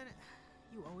 Man,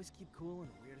 you always keep cool in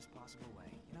the weirdest possible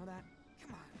way. You know that?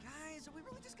 Come on, guys, are we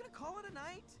really just gonna call it a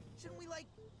night? Shouldn't we, like,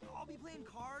 all be playing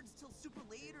cards till super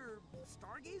late or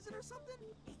stargazing or something?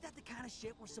 Ain't that the kind of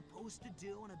shit we're supposed to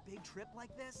do on a big trip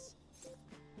like this?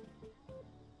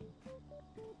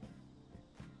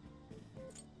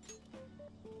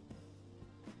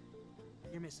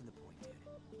 You're missing the point, dude.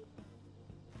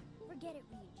 Forget it,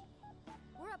 Ryuji.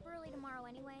 We're up early tomorrow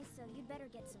anyway, so you'd better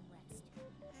get some rest.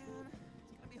 Man,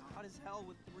 it's gonna be hot as hell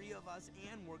with 3 of us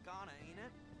and Morgana, ain't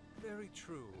it? Very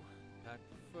true. That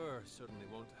fur certainly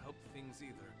won't help things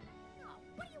either. Oh,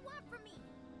 what do you want from me?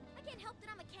 I can't help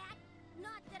that I'm a cat.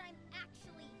 Not that I'm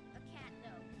actually a cat,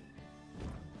 though.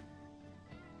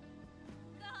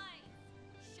 Guys,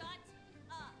 shut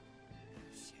up.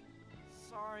 Shit.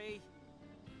 Sorry.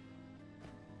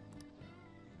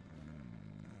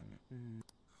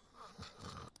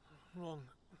 Wrong.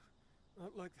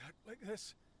 Not like that. Like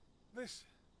this. This.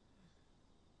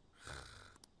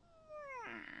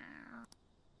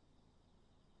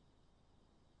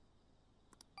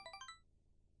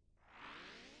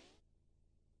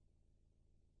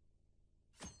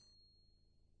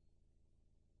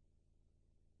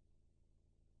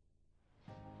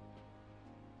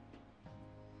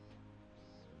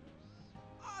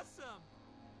 Awesome!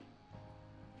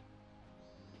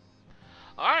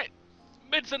 Alright,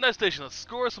 made Sendai Station. Let's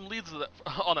score some leads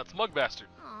on that smug bastard.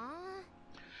 Aww.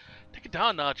 Take it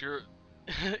down, notch. You're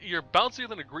bouncier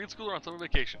than a grade schooler on summer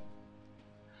vacation.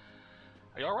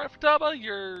 Are you alright, Futaba?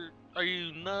 Are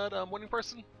you not a morning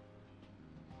person?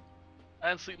 I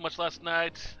didn't sleep much last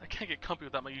night. I can't get comfy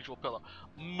without my usual pillow.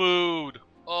 Mood.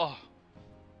 Oh.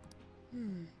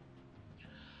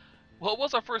 Well, it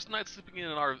was our first night sleeping in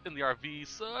the RV,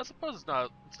 so I suppose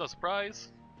it's no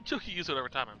surprise. You'll get used to it over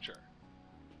time, I'm sure.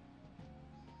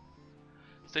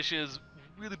 Station is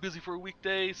really busy for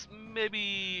weekdays,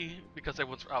 maybe because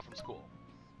everyone's out from school.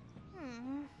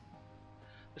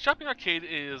 The shopping arcade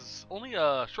is only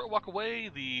a short walk away.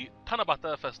 The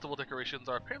Tanabata festival decorations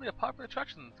are apparently a popular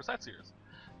attraction for sightseers.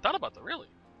 Tanabata, really?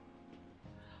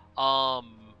 Although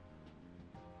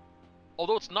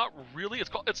it's not really,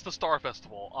 it's the Star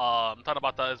Festival.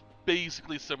 Tanabata is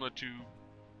basically similar to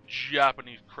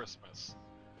Japanese Christmas.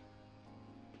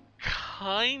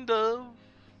 Kind of.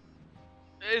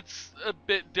 It's a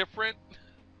bit different.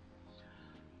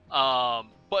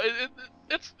 But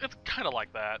it's kind of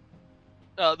like that.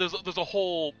 There's a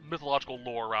whole mythological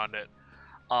lore around it.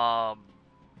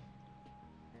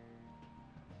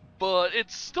 But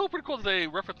it's still pretty cool that they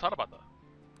reference Tanabata.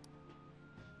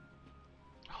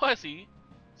 Oh, I see.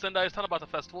 Sendai's Tanabata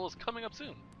Festival is coming up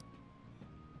soon.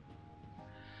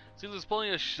 Seems there's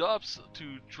plenty of shops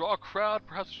to draw a crowd.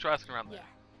 Perhaps we should try asking around there.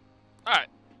 Alright.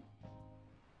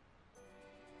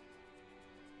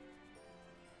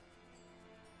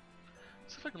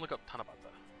 See if I can look up Tanabata.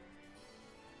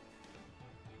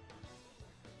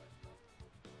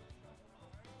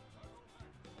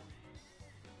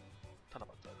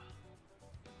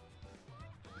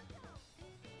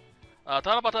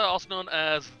 Tanabata, also known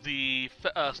as the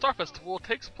Star Festival,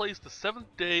 takes place the 7th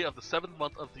day of the 7th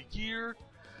month of the year,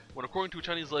 when according to a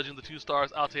Chinese legend, the two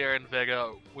stars Altair and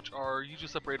Vega, which are usually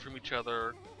separated from each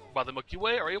other by the Milky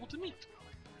Way, are able to meet.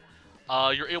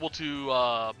 You're able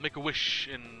to make a wish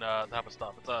and that type of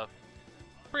stuff. It's a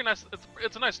pretty nice.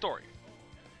 It's a nice story.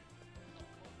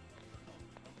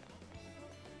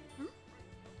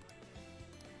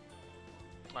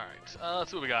 All right,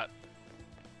 let's see what we got.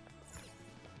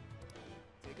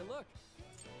 Take a look.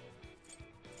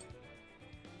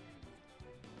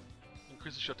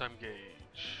 Increase the showtime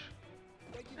gauge.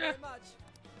 Thank you very much.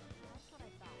 That's what I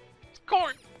thought. It's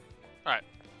corn! Alright.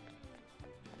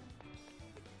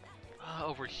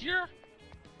 Over here?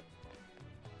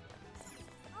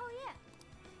 Oh, yeah.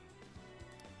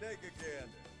 Take a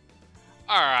gander.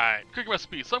 Alright, cooking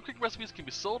recipes. Some cooking recipes can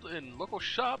be sold in local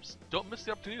shops. Don't miss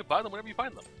the opportunity to buy them whenever you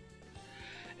find them.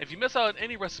 If you miss out on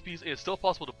any recipes, it is still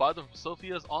possible to buy them from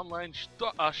Sophia's online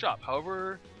shop.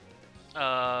 However,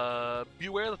 be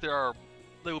aware that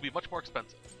they will be much more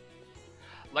expensive.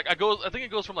 Like I think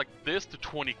it goes from like this to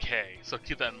 20k, so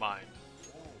keep that in mind.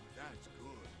 Oh, that's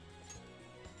good.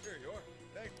 Here you are.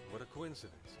 Thank you. What a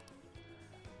coincidence.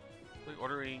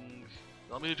 Ordering.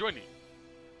 Allow me to join you.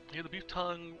 Here, the beef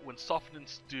tongue, when softened in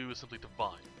stew, is simply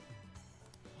divine.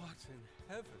 What in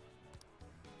heaven?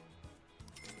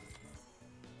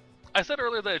 I said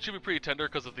earlier that it should be pretty tender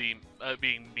because of the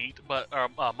being meat, but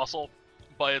muscle,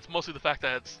 but it's mostly the fact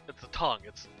that it's the tongue.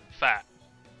 It's fat.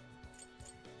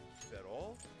 Is that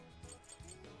all?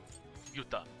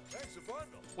 Yuta, Thanks a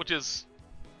bundle. which is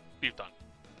beef tongue.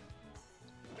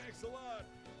 Thanks a lot.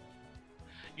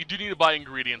 You do need to buy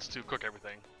ingredients to cook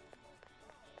everything.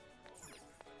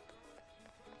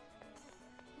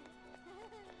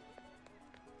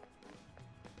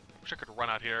 Wish I could run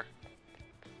out here.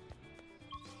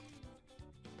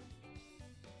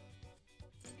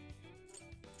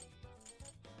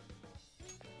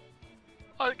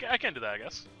 Oh, I can do that, I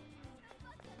guess.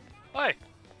 Hi.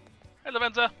 Hey,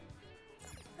 Lavenza.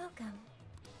 Welcome.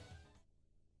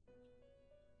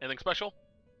 Anything special?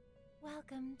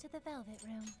 Welcome to the Velvet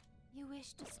Room. You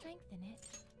wish to strengthen it?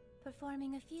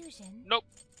 Performing a fusion? Nope.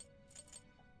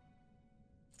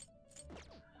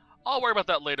 I'll worry about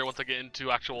that later once I get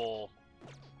into actual,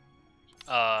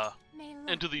 May luck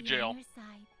into the be jail. on your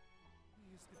side.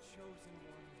 He is the chosen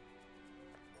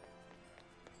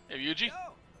one. Hey, Yuji.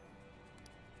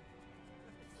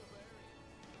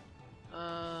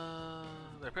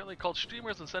 They're apparently called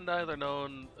streamers in Sendai. They're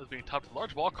known as being topped with a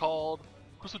large ball called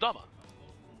Kusudama.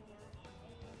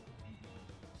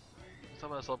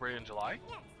 Something to celebrate in July?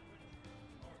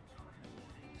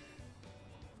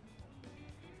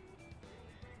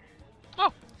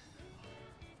 Oh!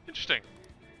 Interesting.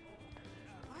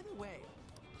 By the way,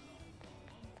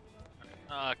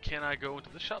 Can I go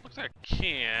into this shop? Looks like I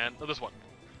can. Oh, this one.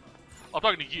 I'm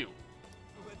talking to you.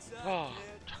 what's Oh,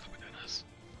 chocolate bananas.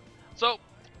 So,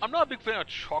 I'm not a big fan of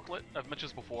chocolate. I've mentioned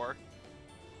this before.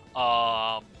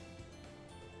 I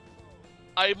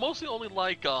mostly only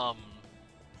like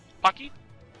Pocky,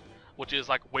 which is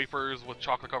like wafers with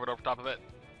chocolate covered over top of it.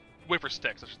 Wafer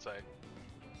sticks, I should say.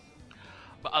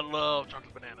 But I love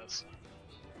chocolate bananas.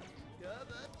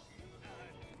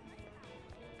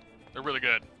 They're really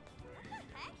good.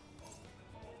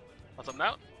 Want something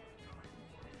out?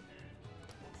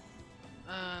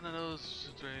 And I know it's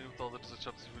drained with all the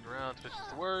shops moving around. Fish is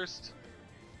the worst.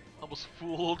 Almost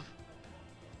fooled.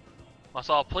 I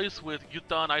saw a place with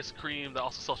Yutan ice cream that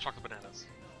also sells chocolate bananas.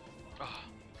 Ugh.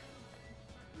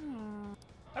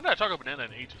 I've had a chocolate banana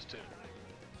in ages too.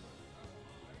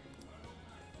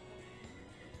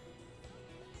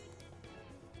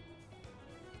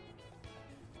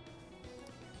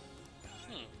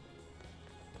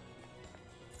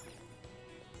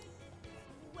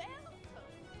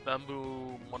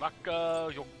 Bamboo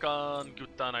Monaka Yokan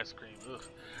Yutan ice cream. Ugh.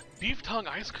 Beef tongue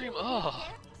ice cream?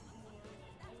 Ugh.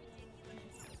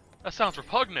 That sounds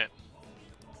repugnant.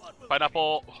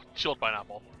 Pineapple, chilled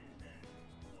pineapple.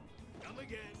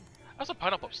 There's a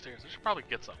pineapple upstairs. I should probably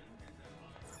get some.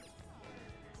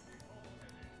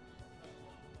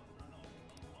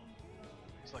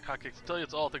 It's like hotcakes. I tell you,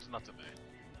 it's all things not to me.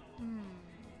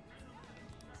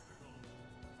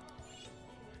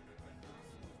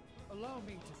 Allow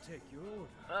me to take your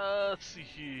order. Let's see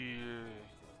here.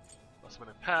 Last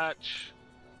minute patch.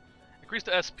 Increase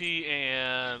the SP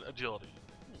and agility.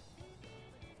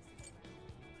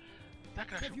 That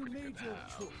could Have actually you be pretty made good your to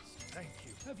have. choice? Thank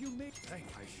you. Have you made? Thank you.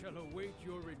 I shall await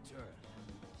your return.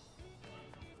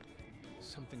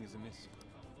 Something is amiss.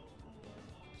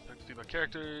 Check to see my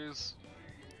characters.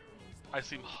 I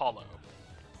seem hollow.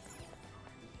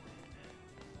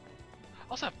 I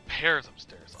also have pears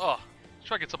upstairs. Oh, let's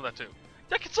try to get some of that too.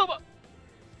 Yakisoba!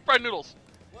 Fried noodles!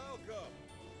 Welcome.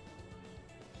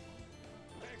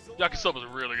 Yakisoba's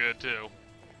really good too.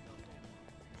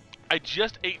 I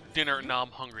just ate dinner and now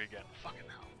I'm hungry again. Fucking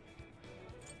hell.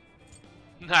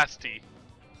 Nasty.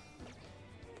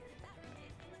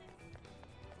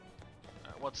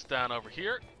 Alright, what's down over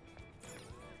here?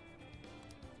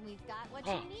 We've got what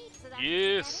you need, so that's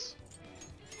Yes.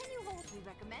 what you're getting. Can you hold? We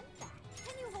recommend that.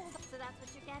 Can you hold? So that's what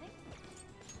you're getting.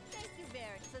 Thank you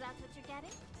very. So that's what you're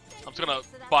getting. Thank I'm just you, gonna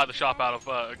so that's buy what the you're shop out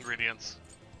getting. of ingredients.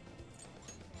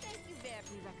 Thank you very.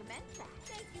 We recommend that.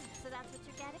 Thank you. So that's what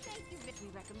you're getting. Thank you. We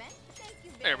recommend. Thank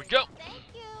you very. There we go.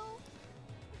 Thank you.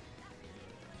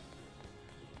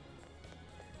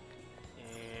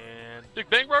 And Big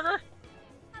Bang Burger?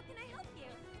 How can I help you?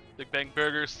 Big Bang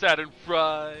Burger, Saturn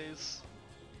fries.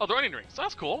 Oh, they're onion rings.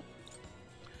 That's cool.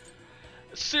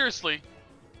 Seriously,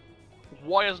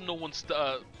 why has no one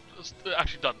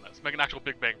actually done this? Make an actual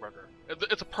Big Bang Burger.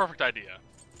 It's a perfect idea.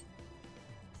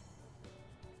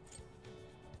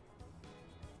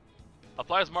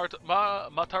 Applies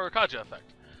Matarakaja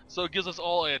effect, so it gives us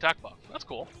all an attack buff. That's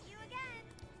cool. You again.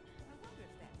 I wonder if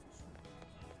that's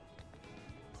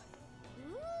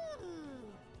true.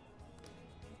 Ooh.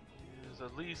 There's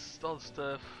at least all the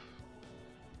stuff.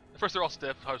 At first they're all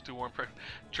stiff. I was too warm for.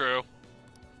 True.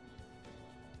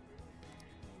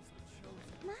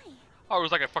 My. Oh, it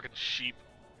was like a fucking sheep.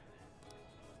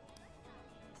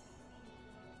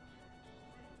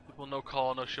 People no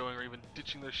call, no showing, or even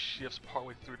ditching their shifts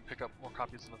partway through to pick up more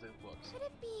copies of the books. Could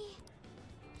it be?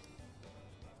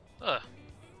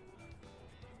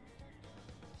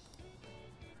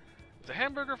 It's a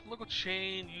hamburger from local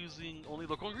chain using only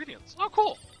local ingredients. Oh,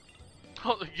 cool!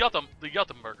 Oh, the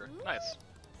Yatum burger. Nice.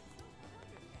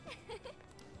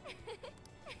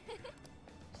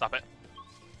 Stop it.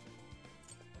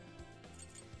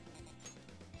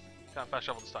 Got fast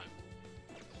shovel this time.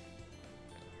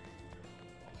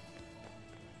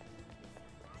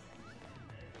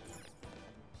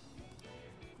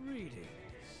 Greetings.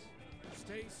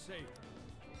 Stay safe.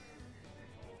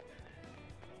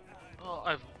 Well,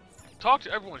 I've talked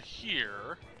to everyone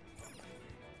here.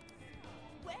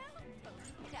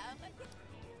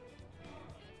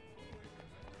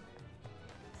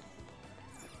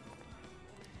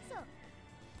 So,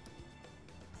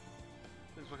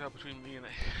 Things work out between me and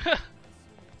A.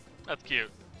 That's cute.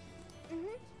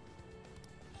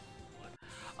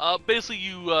 Basically,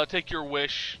 you take your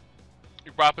wish,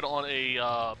 you wrap it on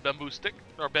a bamboo stick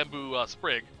or bamboo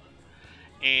sprig,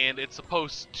 and it's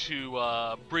supposed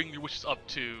to bring your wishes up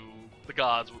to the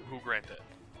gods who grant it.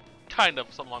 Kind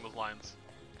of something along those lines.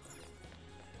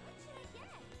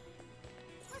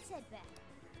 let's head back.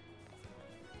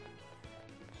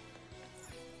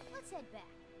 Let's head back.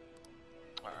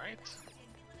 All right.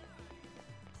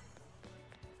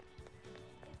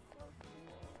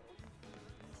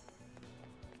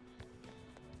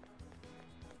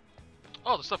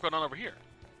 Oh, there's stuff going on over here.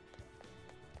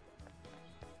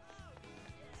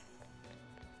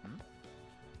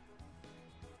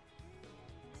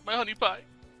 My honey pie.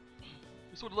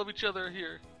 We sort of love each other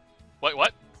here. Wait,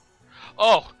 what?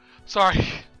 Oh, sorry.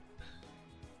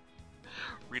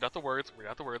 Read out the words. Read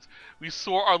out the words. We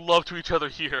swore our love to each other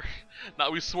here.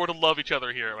 Not we swore to love each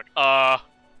other here. Like,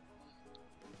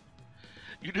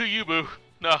 you do you, boo.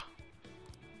 No.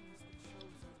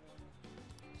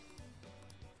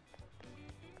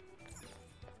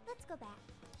 Let's go back.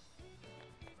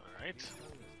 All right.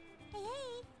 Hey,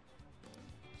 hey!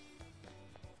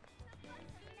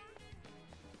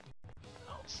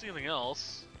 I don't see anything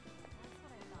else.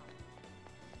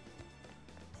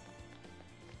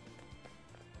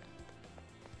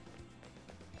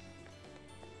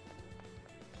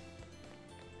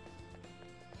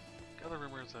 Gather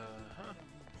rumors, huh?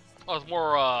 Oh, there's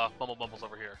more, bumbles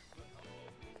over here.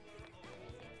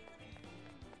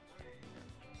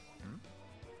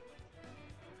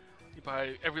 You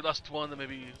buy every last one, then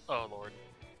maybe... Oh, Lord.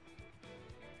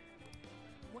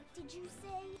 What did you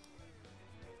say?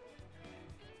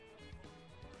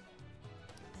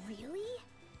 Really?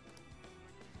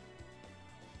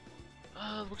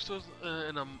 The bookstore's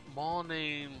in a mall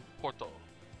named Porto.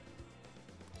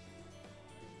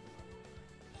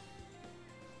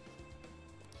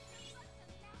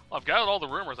 Well, I've gathered all the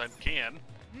rumors I can.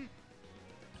 Hmm?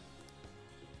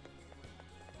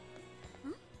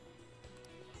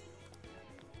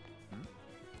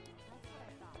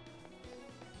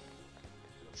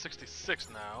 66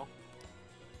 now.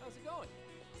 How's it going?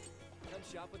 Come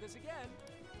shop with us again.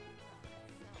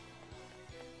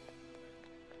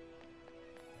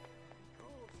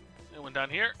 Anyone down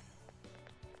here?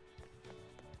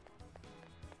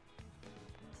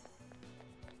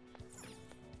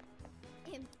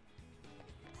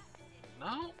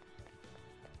 No?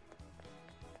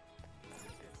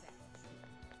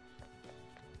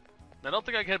 I don't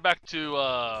think I can head back to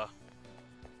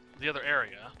the other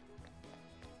area.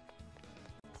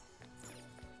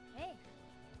 Hey.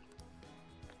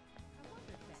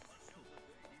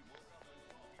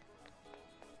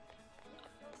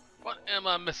 What am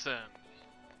I missing?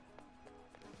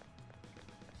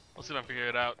 Let's see if I can figure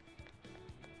it out.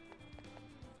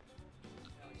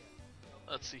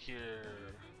 Let's see here.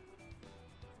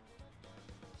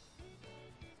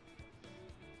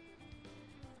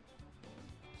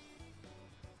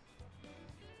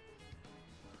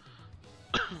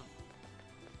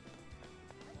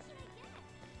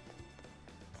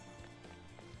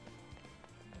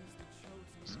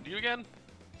 You again?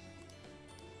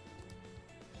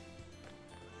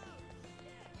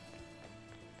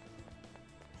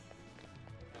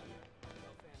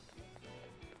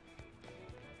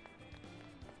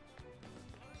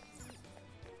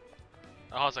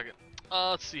 Oh, hold on a second.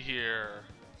 Let's see here.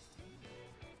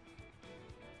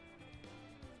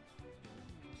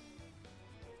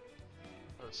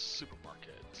 A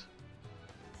supermarket.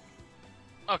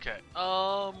 Okay.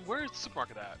 Where's the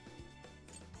supermarket at?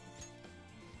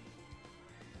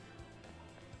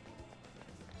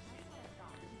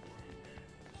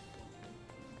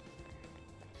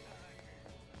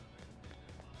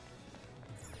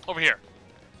 Over here.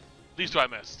 These two I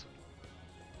missed.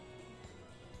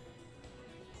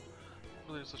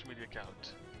 Really, social media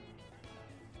account.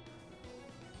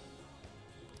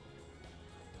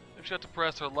 If she got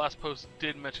depressed, her last post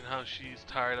did mention how she's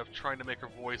tired of trying to make her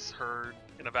voice heard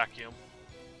in a vacuum.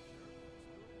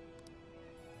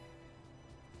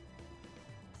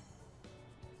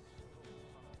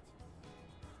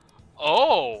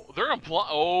 Oh, they're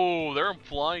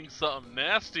implying something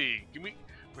nasty. Give me.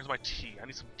 Where's my tea? I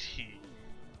need some tea.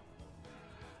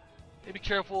 Hey, be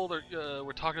careful.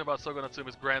 We're talking about Sogo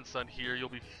Natsume's grandson here. You'll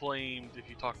be flamed if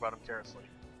you talk about him carelessly.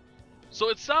 So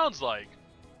it sounds like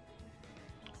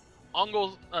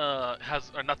Ongo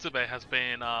or Natsume has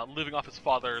been living off his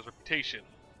father's reputation,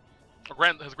 or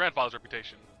his grandfather's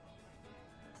reputation,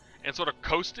 and sort of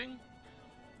coasting,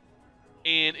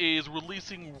 and is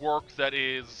releasing work that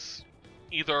is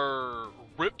either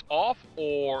ripped off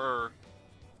or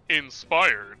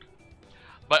inspired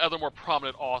by other more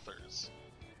prominent authors.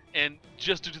 And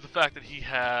just due to the fact that he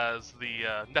has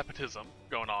the nepotism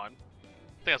going on,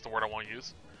 I think that's the word I want to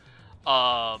use,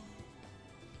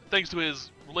 thanks to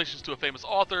his relations to a famous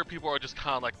author, people are just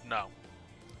kind of like, no.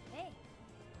 Hey.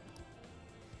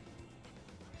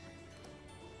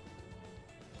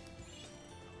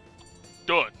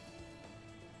 Good.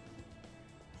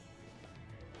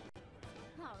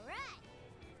 All right.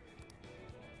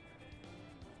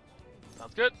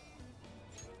 Sounds good.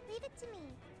 Leave it to me.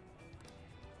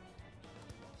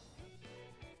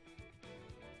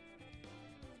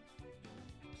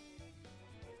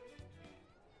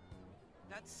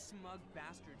 That smug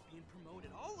bastard being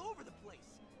promoted all over the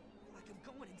place. Like I'm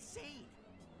going insane.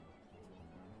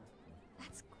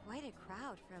 That's quite a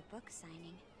crowd for a book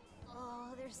signing.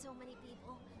 Oh, there's so many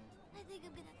people. I think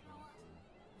I'm gonna throw up.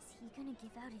 Is he gonna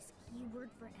give out his keyword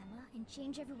for Emma and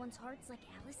change everyone's hearts like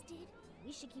Alice did?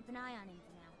 We should keep an eye on him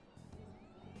for now.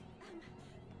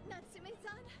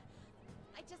 Natsume-san,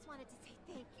 I just wanted to say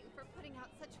thank you for putting out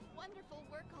such wonderful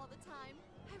work all the time.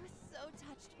 I was so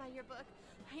touched by your book.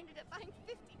 I ended up buying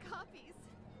 50 copies.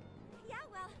 Yeah,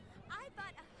 well, I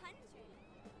bought 100.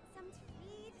 Some to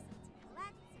read, some to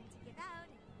collect, some to give out,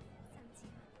 and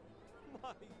some to...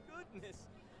 My goodness!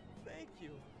 Thank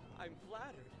you. I'm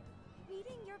flattered.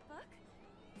 Reading your book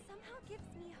somehow gives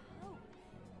me hope.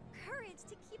 Courage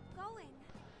to keep going.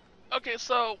 Okay,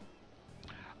 so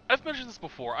I've mentioned this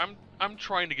before. I'm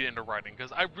trying to get into writing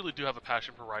because I really do have a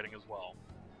passion for writing as well.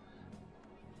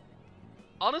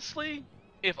 Honestly,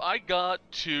 if I got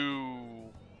to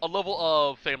a level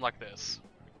of fame like this,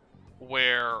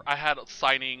 where I had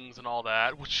signings and all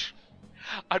that, which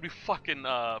I'd be fucking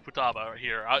Futaba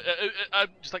here. I'm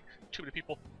just like, too many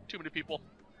people, too many people.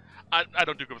 I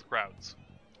don't do good with crowds.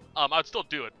 I'd still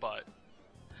do it, but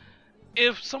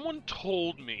if someone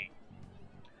told me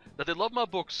that they love my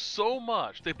book so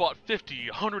much, they bought 50,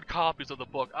 100 copies of the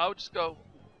book, I would just go,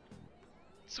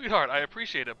 sweetheart, I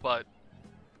appreciate it, but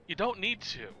you don't need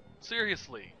to.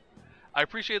 Seriously. I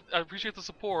appreciate the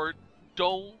support.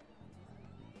 Don't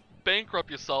bankrupt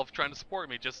yourself trying to support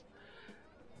me. Just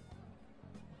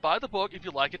buy the book. If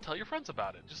you like it, tell your friends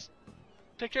about it. Just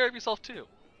take care of yourself too.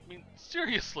 I mean,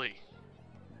 seriously.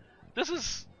 This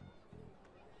is...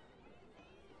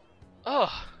 ugh,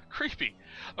 creepy.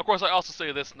 Of course, I also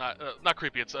say this, not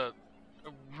creepy, it's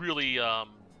really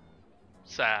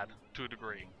sad to a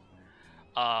degree.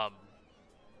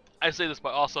 I say this, but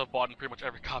I also have bought in pretty much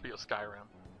every copy of Skyrim.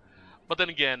 But then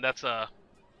again, that's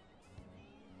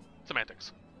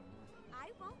semantics.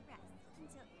 I won't rest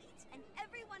until each and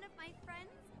every one of my friends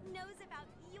knows about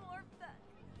your book.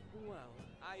 Well,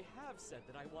 I have said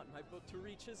that I want my book to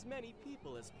reach as many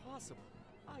people as possible.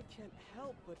 I can't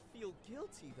help but feel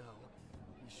guilty, though.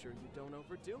 Be sure you don't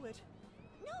overdo it.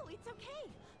 No, it's okay.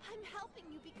 I'm helping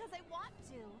you because I want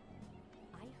to.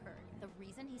 I heard the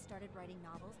reason he started writing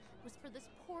novels was for this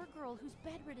poor girl who's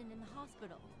bedridden in the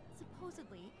hospital.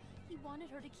 Supposedly, he wanted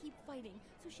her to keep fighting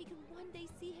so she could one day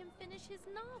see him finish his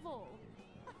novel.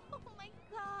 Oh my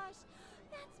gosh,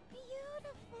 that's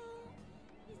beautiful.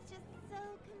 He's just so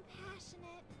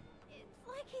compassionate. It's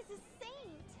like he's a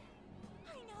saint.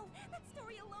 I know, that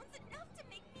story alone's enough to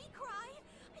make me cry.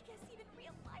 I guess even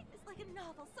real life is like a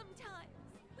novel sometimes.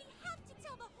 We have to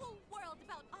tell the whole world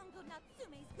about Ongo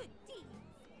Natsume's good deeds.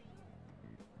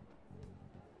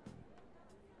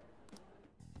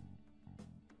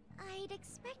 I'd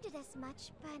expected as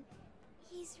much, but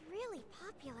he's really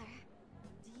popular.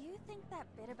 Do you think that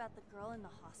bit about the girl in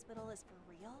the hospital is for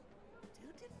real?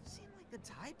 Dude didn't seem like the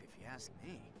type, if you ask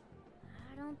me.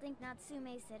 I don't think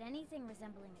Natsume said anything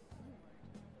resembling a keyword.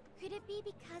 Could it be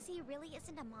because he really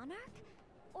isn't a monarch?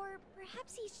 Or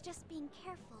perhaps he's just being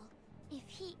careful. If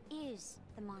he is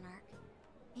the monarch,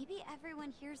 maybe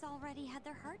everyone here's already had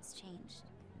their hearts changed.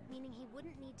 Meaning he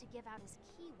wouldn't need to give out his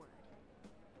keyword.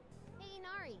 Hey,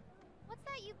 Inari, what's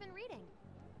that you've been reading?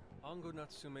 Ongo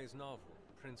Natsume's novel,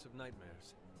 Prince of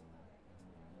Nightmares.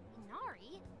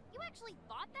 Inari? You actually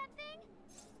bought that thing?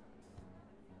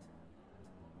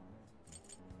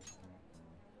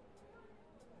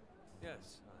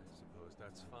 Yes, I suppose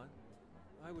that's fine.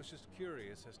 I was just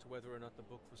curious as to whether or not the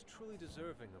book was truly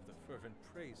deserving of the fervent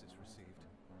praise it's received.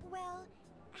 Well,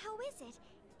 how is it?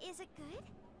 Is it good?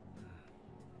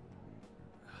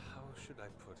 How should I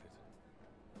put it?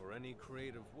 For any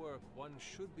creative work, one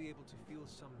should be able to feel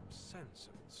some sense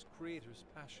of its creator's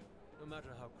passion. No matter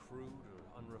how crude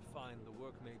or unrefined the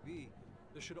work may be,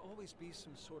 there should always be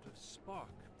some sort of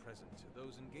spark present to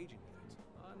those engaging with it.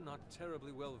 I'm not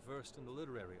terribly well versed in the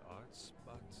literary arts,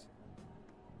 but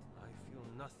I feel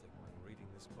nothing when reading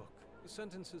this book. The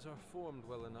sentences are formed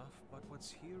well enough, but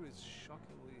what's here is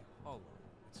shockingly hollow.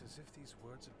 It's as if these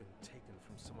words have been taken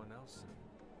from someone else and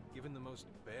given the most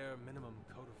bare minimum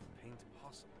coat of paint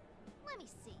possible. Let me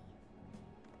see.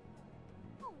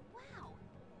 Oh, wow.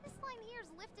 This line here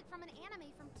is lifted from an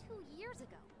anime from 2 years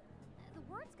ago. The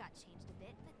words got changed a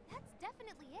bit, but that's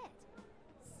definitely it.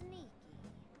 Sneaky.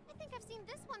 I think I've seen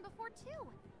this one before, too.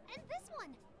 And this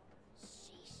one.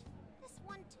 Sheesh. This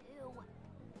one, too.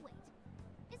 Wait.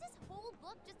 Is this whole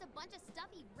book just a bunch of stuff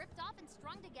he ripped off and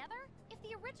strung together? If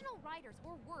the original writers,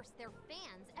 or worse, their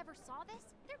fans, ever saw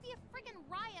this, there'd be a friggin'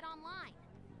 riot online.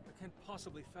 I can't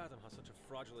possibly fathom how such a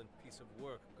fraudulent piece of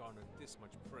work garnered this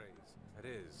much praise. That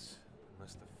is,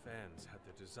 unless the fans had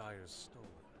their desires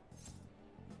stolen.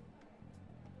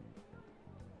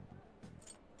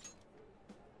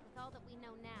 With all that we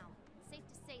know now, it's safe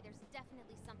to say there's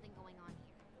definitely something going on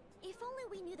here. If only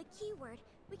we knew the keyword,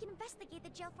 we can investigate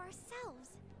the jail for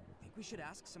ourselves. Think we should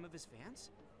ask some of his fans?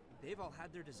 They've all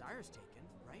had their desires taken,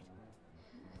 right?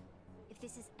 If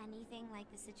this is anything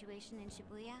like the situation in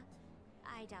Shibuya,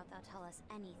 I doubt they'll tell us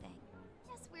anything.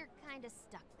 Guess we're kinda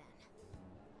stuck then.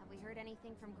 Have we heard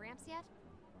anything from Gramps yet?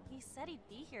 He said he'd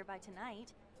be here by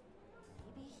tonight.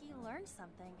 Maybe he learned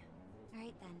something.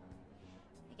 Alright then.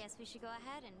 I guess we should go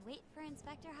ahead and wait for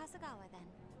Inspector Hasagawa then.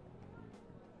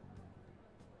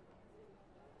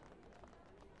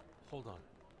 Hold on.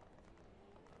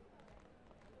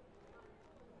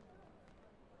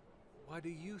 Why do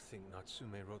you think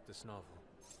Natsume wrote this novel?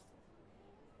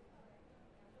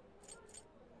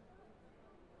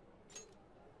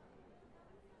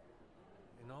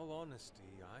 In all honesty,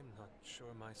 I'm not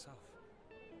sure myself.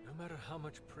 No matter how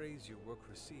much praise your work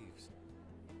receives,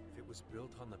 if it was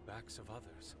built on the backs of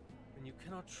others, then you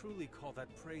cannot truly call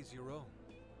that praise your own.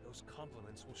 Those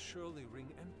compliments will surely ring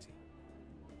empty.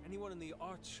 Anyone in the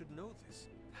arts should know this.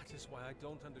 That is why I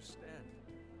don't understand.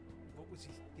 What was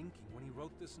he thinking when he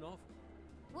wrote this novel?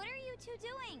 What are you two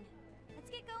doing? Let's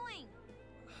get going.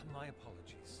 My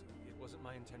apologies. It wasn't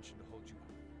my intention to hold you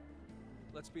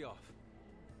up. Let's be off.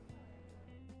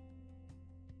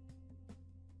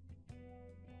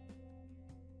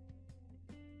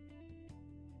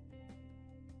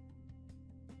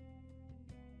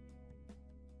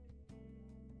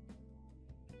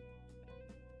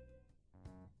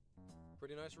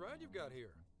 Pretty nice ride you've got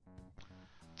here.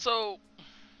 So,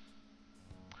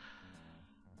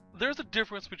 there's a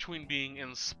difference between being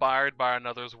inspired by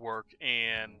another's work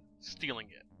and stealing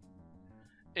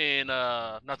it. In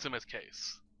Natsume's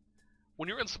case, when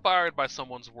you're inspired by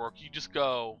someone's work, you just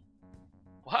go,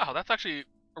 "Wow, that's actually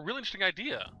a really interesting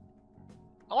idea.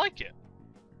 I like it.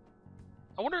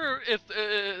 I wonder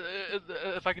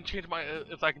if I can change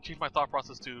my thought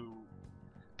process to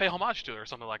pay homage to it or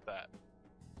something like that."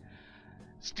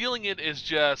 Stealing it is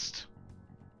just,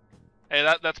 hey,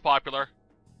 that's popular.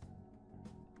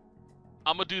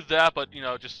 I'm gonna do that, but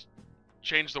just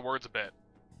change the words a bit.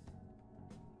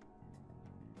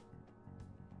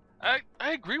 I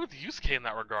agree with Yusuke in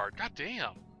that regard. God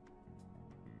damn.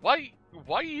 Why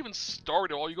you even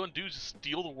start it? All you're gonna do is just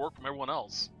steal the work from everyone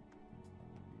else.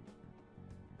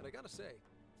 And I gotta say,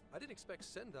 I didn't expect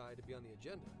Sendai to be on the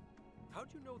agenda.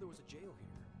 How'd you know there was a jail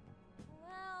here?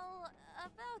 Well,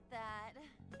 about that.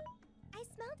 I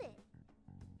smelled it.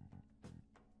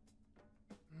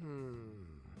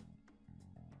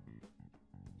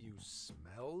 You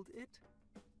smelled it?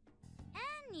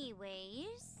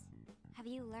 Anyways, have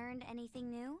you learned anything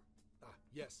new?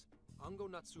 Yes. Ango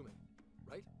Natsume,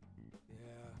 right?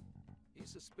 Yeah,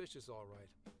 he's suspicious all right.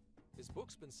 His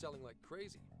book's been selling like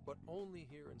crazy, but only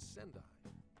here in Sendai.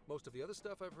 Most of the other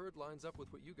stuff I've heard lines up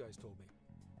with what you guys told me.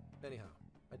 Anyhow,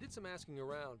 I did some asking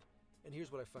around, and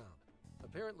here's what I found.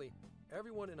 Apparently,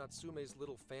 everyone in Natsume's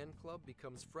little fan club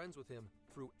becomes friends with him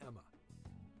through Emma.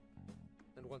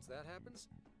 And once that happens,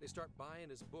 they start buying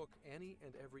his book any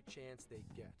and every chance they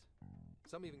get.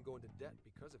 Some even go into debt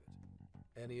because of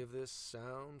it. Any of this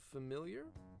sound familiar?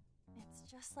 It's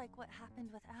just like what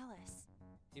happened with Alice.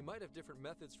 He might have different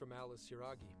methods from Alice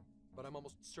Hiragi, but I'm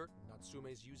almost certain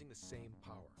Natsume's using the same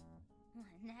power.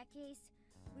 In that case,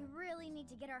 we really need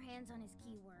to get our hands on his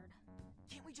keyword.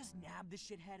 Can't we just nab this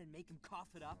shithead and make him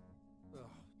cough it up?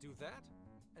 Do that?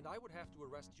 And I would have to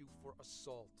arrest you for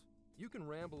assault. You can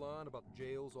ramble on about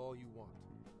jails all you want.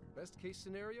 Best case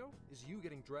scenario is you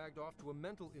getting dragged off to a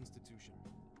mental institution.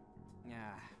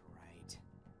 Ah, right.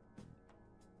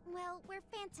 Well, we're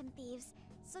Phantom Thieves,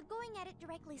 so going at it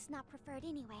directly's not preferred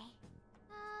anyway.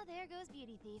 Ah, there goes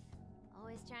Beauty Thief.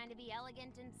 Always trying to be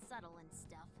elegant and subtle and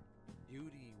stuff.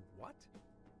 Beauty what?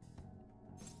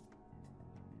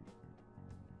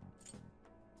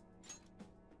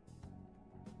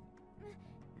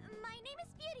 My name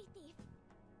is Beauty Thief.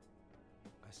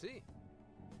 I see.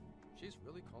 She's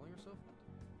really calling herself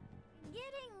that?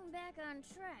 Getting back on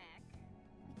track,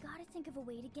 we gotta think of a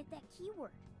way to get that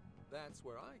keyword. That's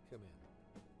where I come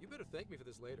in. You better thank me for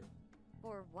this later.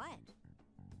 Or what?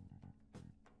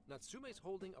 Natsume's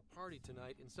holding a party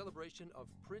tonight in celebration of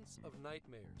Prince of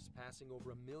Nightmares, passing over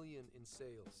 1 million in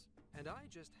sales. And I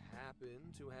just happen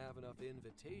to have enough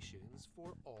invitations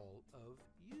for all of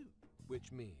you.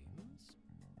 Which means...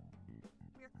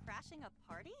 We're crashing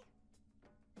a party?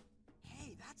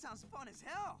 Hey, that sounds fun as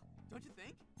hell, don't you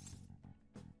think?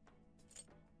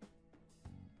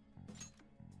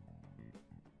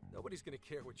 Nobody's gonna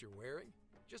care what you're wearing.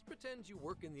 Just pretend you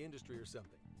work in the industry or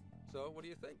something. So, what do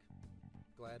you think?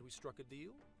 Glad we struck a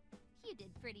deal? You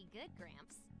did pretty good,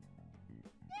 Gramps.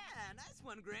 Yeah, nice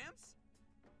one, Gramps.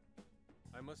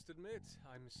 I must admit,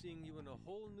 I'm seeing you in a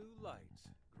whole new light,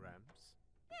 Gramps.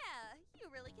 Yeah, you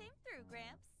really came through,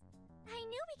 Gramps. I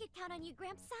knew we could count on you,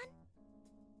 Gramps-son.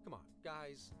 Come on,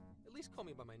 guys. At least call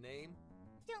me by my name.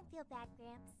 Don't feel bad,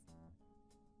 Gramps.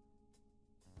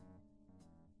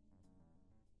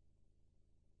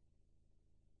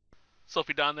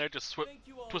 Sophie down there just Thank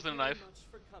you all twisting a very knife. much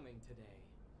for coming today.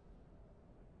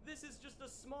 This is just a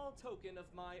small token of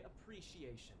my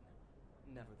appreciation.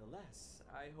 Nevertheless,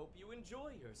 I hope you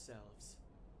enjoy yourselves.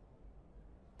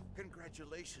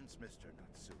 Congratulations, Mr.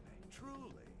 Natsume.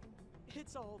 Truly.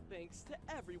 It's all thanks to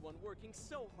everyone working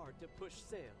so hard to push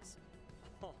sales.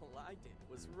 All I did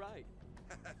was write.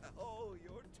 Oh,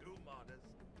 you're too modest.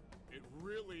 It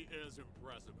really is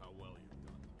impressive how well you've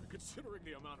done, considering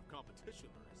the amount of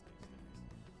competition there is these days.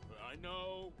 I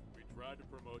know we tried to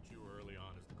promote you early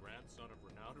on as the grandson of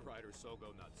renowned writer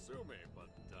Sogo Natsume, but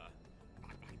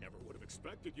I never would have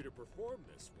expected you to perform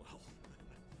this well.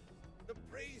 The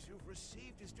praise you've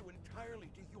received is due entirely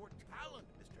to your talent,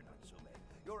 Mr. Natsume.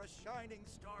 You're a shining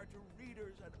star to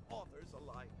readers and authors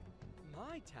alike.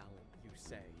 My talent, you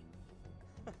say?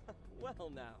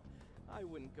 Well now, I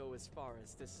wouldn't go as far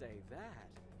as to say that.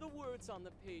 The words on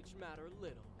the page matter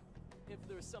little. If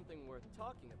there's something worth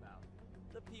talking about,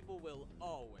 the people will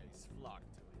always flock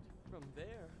to it. From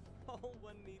there, all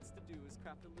one needs to do is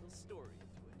craft a little story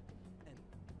into it. And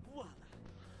voila!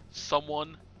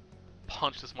 Someone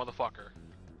punch this motherfucker.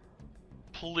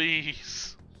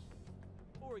 Please.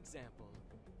 For example,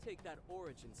 take that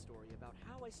origin story about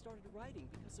how I started writing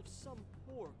because of some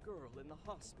poor girl in the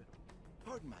hospital.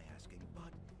 Pardon my asking,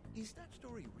 but is that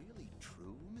story really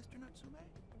true, Mr. Natsume?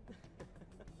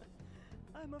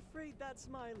 I'm afraid that's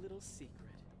my little secret.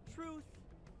 Truth,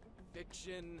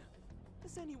 fiction.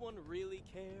 Does anyone really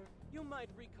care? You might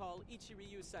recall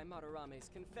Ichiryu Saimarame's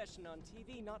confession on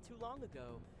TV not too long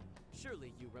ago.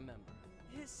 Surely you remember.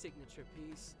 His signature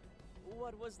piece.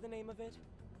 What was the name of it?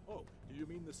 Oh, do you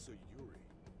mean the Sayuri?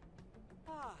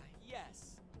 Ah,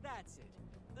 yes, that's it.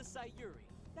 The Sayuri.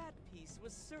 That piece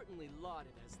was certainly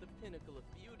lauded as the pinnacle of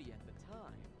beauty at the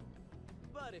time.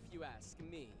 But if you ask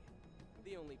me,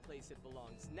 the only place it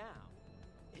belongs now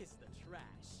is the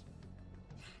trash.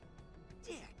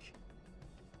 Dick!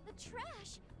 The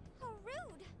trash? How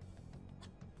rude!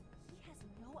 He has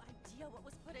no idea what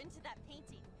was put into that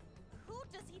painting. Who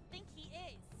does he think he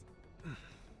is?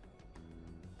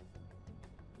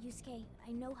 Yusuke,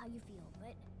 I know how you feel,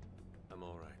 but... I'm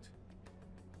all right.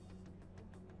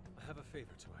 I have a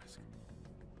favor to ask.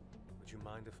 Would you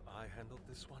mind if I handled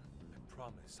this one? I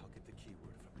promise I'll get the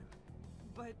keyword from him.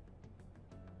 But...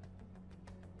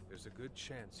 There's a good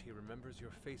chance he remembers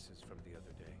your faces from the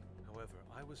other day. However,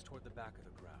 I was toward the back of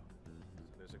the crowd,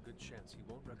 so there's a good chance he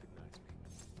won't recognize me.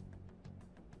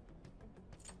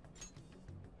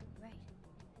 Right.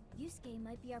 Yusuke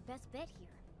might be our best bet here.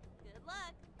 Good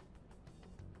luck!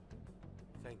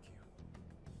 Thank you.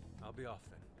 I'll be off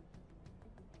then.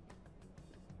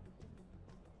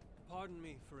 Pardon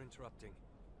me for interrupting.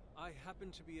 I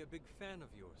happen to be a big fan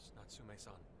of yours,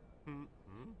 Natsume-san.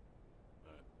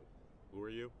 Who are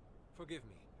you? Forgive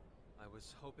me. I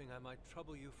was hoping I might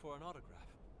trouble you for an autograph.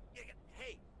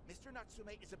 Hey, Mr.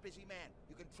 Natsume is a busy man.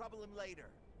 You can trouble him later.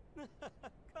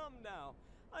 Come now.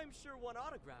 I'm sure one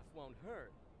autograph won't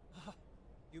hurt.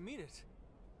 You mean it?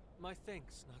 My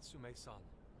thanks, Natsume-san.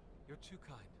 You're too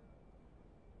kind.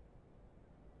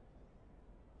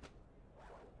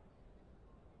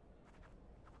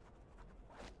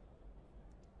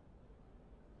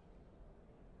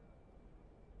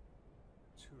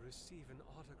 To receive an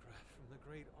autograph from the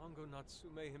great Ongo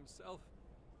Natsume himself.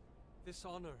 This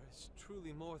honor is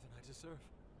truly more than I deserve.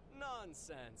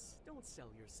 Nonsense! Don't sell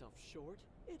yourself short.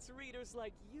 It's readers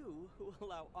like you who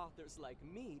allow authors like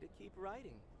me to keep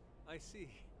writing. I see.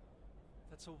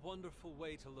 That's a wonderful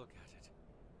way to look at it.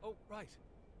 Oh, right.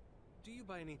 Do you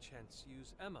by any chance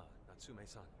use Emma,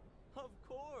 Natsume-san? Of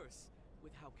course!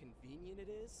 With how convenient it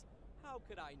is, how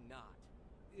could I not?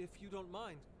 If you don't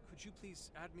mind, could you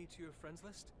please add me to your friends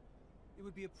list? It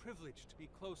would be a privilege to be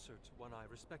closer to one I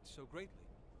respect so greatly.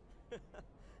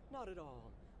 Not at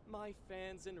all. My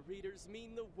fans and readers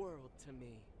mean the world to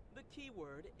me. The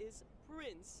keyword is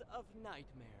Prince of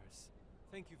Nightmares.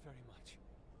 Thank you very much.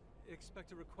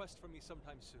 Expect a request from me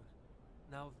sometime soon.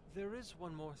 Now, there is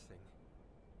one more thing.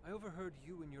 I overheard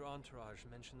you and your entourage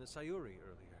mention the Sayuri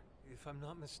earlier. If I'm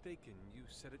not mistaken, you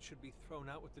said it should be thrown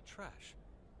out with the trash,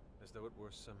 as though it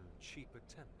were some cheap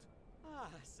attempt. Ah,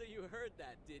 so you heard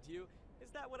that, did you?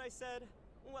 Is that what I said?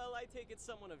 Well, I take it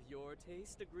someone of your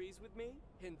taste agrees with me.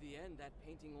 In the end, that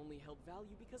painting only held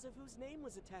value because of whose name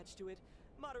was attached to it.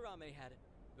 Madarame had it.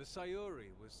 The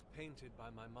Sayuri was painted by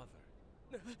my mother.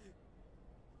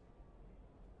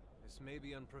 This may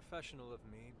be unprofessional of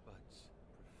me, but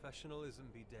professionalism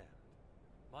be damned.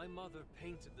 My mother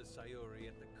painted the Sayuri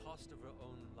at the cost of her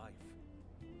own life.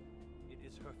 It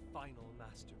is her final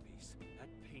masterpiece. That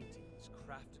painting is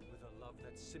crafted with a love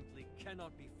that simply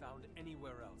cannot be found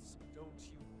anywhere else. Don't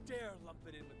you dare lump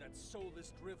it in with that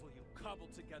soulless drivel you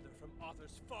cobbled together from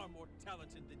authors far more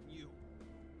talented than you.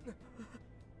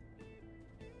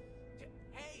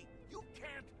 Hey, you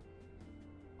can't!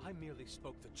 I merely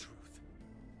spoke the truth.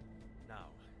 Now,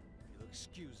 if you'll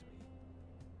excuse me.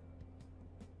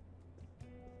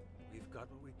 We've got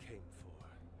what we came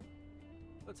for.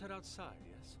 Let's head outside,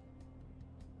 yes?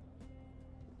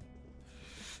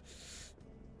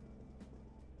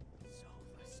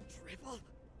 Soulless drivel?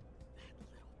 That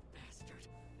little bastard.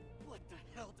 What the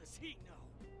hell does he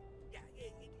know? Yeah,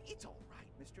 it's all right,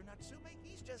 Mr. Natsume.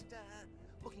 He's just,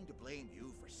 looking to blame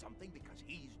you for something because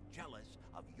he's jealous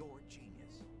of your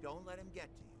genius. Don't let him get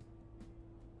to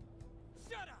you.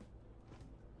 Shut up!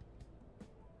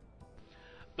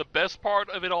 The best part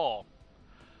of it all,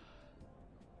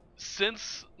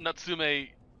 since Natsume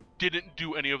didn't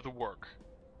do any of the work,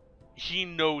 he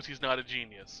knows he's not a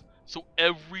genius. So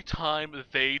every time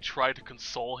they try to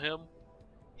console him,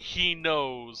 he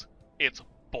knows it's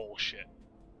bullshit.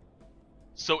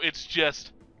 So it's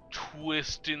just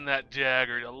twisting that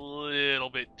dagger a little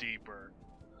bit deeper.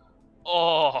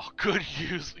 Oh, good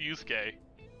Yusuke.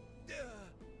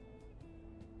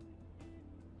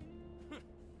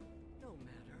 No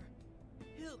matter.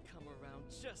 He'll come around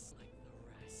just like the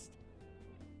rest.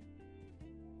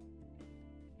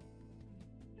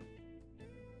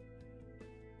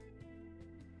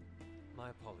 My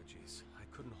apologies. I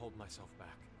couldn't hold myself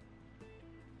back.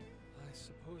 I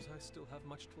suppose I still have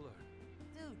much to learn.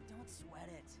 Dude, don't sweat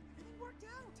it. Everything worked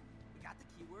out. We got the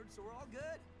keywords, so we're all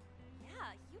good.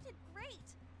 Yeah, you did great.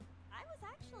 I was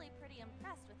actually pretty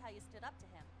impressed with how you stood up to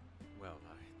him. Well,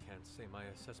 I can't say my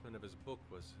assessment of his book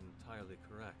was entirely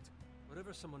correct.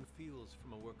 Whatever someone feels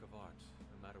from a work of art,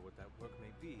 no matter what that work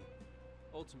may be,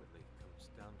 ultimately comes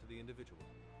down to the individual.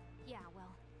 Yeah,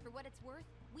 well, for what it's worth,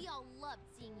 we all loved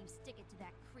seeing you stick it to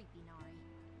that creepy Nari.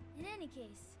 In any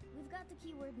case, we've got the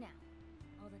keyword now.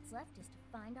 All that's left is to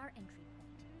find our entry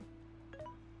point.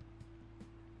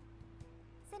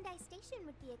 Sendai Station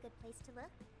would be a good place to look.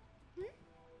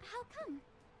 How come?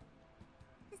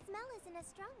 The smell isn't as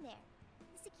strong there.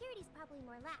 The security's probably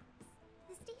more lax.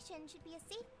 The station should be a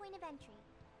safe point of entry,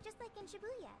 just like in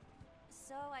Shibuya.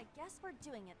 So I guess we're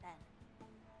doing it then.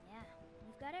 Yeah,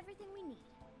 we've got everything we need.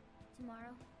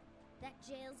 Tomorrow, that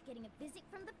jail's getting a visit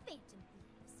from the Phantom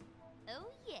Thieves. Oh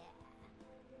yeah.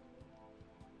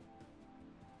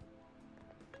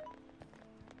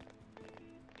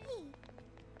 Hey,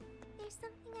 there's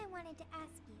something I wanted to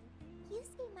ask you.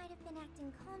 Yusuke might have been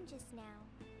acting calm just now,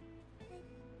 but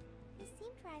he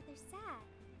seemed rather sad.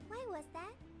 Why was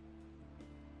that?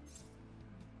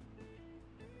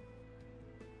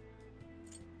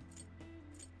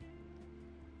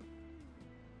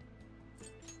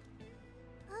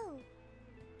 Oh,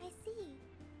 I see.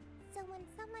 So when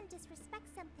someone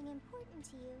disrespects something important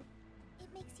to you,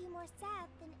 it makes you more sad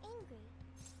than angry.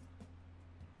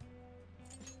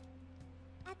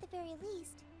 At the very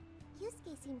least,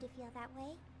 Yusuke seemed to feel that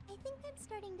way. I think I'm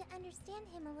starting to understand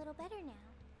him a little better now.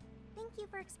 Thank you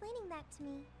for explaining that to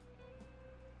me.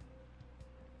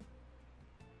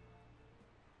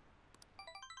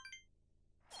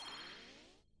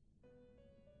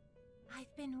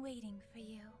 I've been waiting for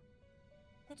you.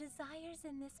 The desires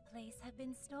in this place have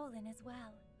been stolen as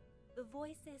well. The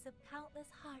voices of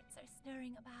countless hearts are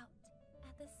stirring about.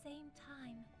 At the same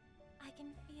time, I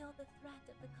can feel the threat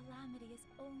of the calamity is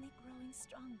only growing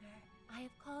stronger. I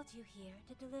have called you here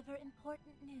to deliver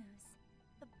important news.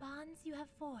 The bonds you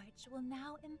have forged will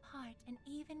now impart an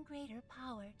even greater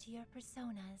power to your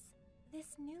personas.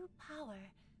 This new power,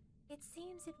 it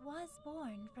seems it was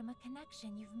born from a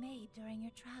connection you've made during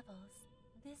your travels.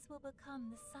 This will become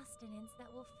the sustenance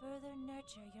that will further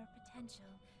nurture your potential.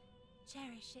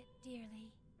 Cherish it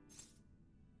dearly.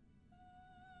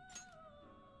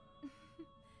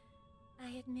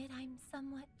 I admit I'm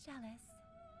somewhat jealous.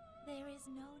 There is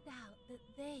no doubt that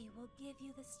they will give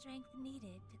you the strength needed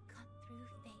to cut through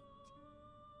fate.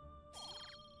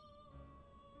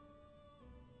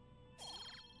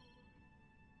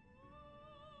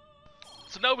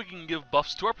 So now we can give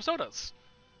buffs to our personas.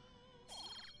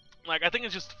 Like, I think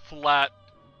it's just flat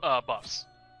buffs.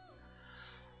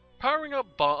 Powering up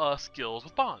skills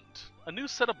with Bond. A new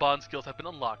set of Bond skills have been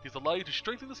unlocked. These allow you to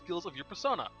strengthen the skills of your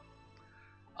persona.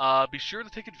 Be sure to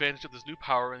take advantage of this new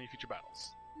power in your future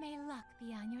battles. May luck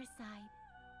be on your side.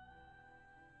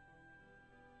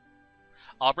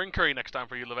 I'll bring curry next time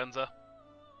for you, Lavenza.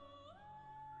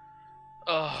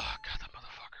 Oh, God, that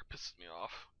motherfucker pisses me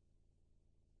off.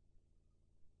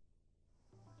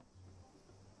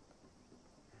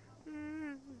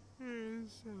 I'm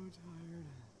so tired.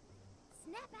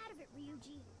 Snap out of it,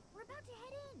 Ryuji. We're about to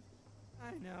head in.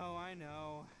 I know. I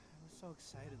was so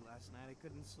excited last night I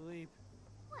couldn't sleep.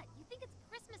 What, you think it's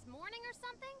Christmas morning or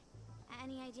something?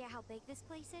 Any idea how big this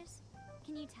place is?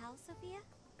 Can you tell, Sophia?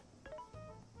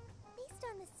 Based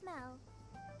on the smell,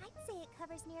 I'd say it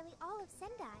covers nearly all of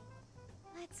Sendai.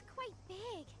 That's quite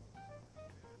big.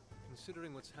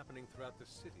 Considering what's happening throughout the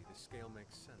city, the scale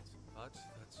makes sense. But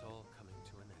that's all coming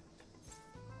to an end.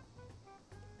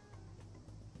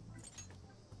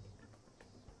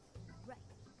 Right.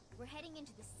 We're heading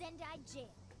into the Sendai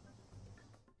jail.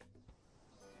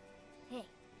 Hey.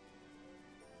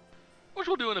 Which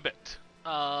we'll do in a bit.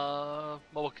 Well,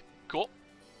 cool.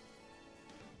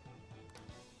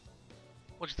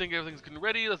 What do you think? Everything's getting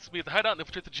ready. Let's meet at the hideout and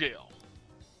infiltrate the jail.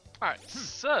 Alright,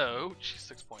 so... Geez,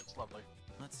 6 points. Lovely.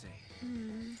 Let's see.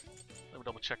 Let me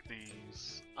double check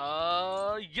these.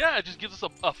 Yeah, it just gives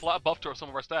us a flat buff to some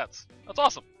of our stats. That's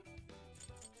awesome.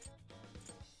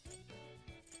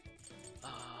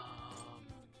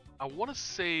 I want to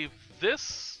save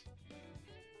this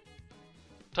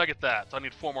to get that. So I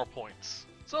need 4 more points.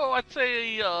 So I'd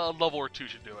say a level or 2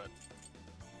 should do it.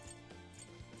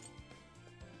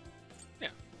 Yeah.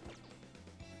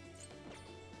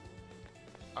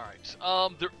 Alright,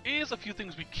 there is a few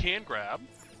things we can grab.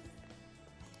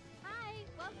 Hi,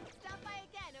 well, stop by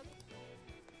again,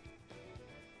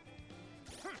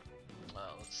 okay?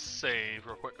 Let's save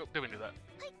real quick. Oh, didn't we do that?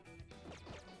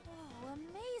 Oh,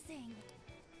 amazing!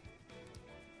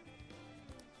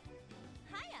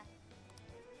 Hiya!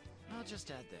 I'll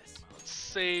just add this. Let's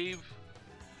save.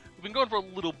 We've been going for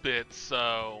a little bit,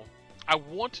 so I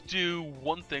want to do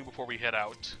one thing before we head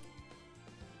out.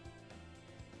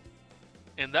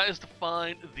 And that is to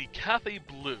find the Cafe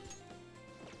Blue.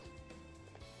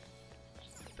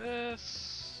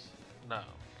 This... no.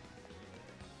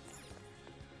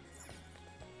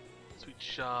 Sweet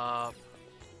shop.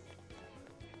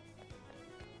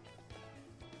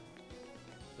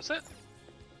 That's it?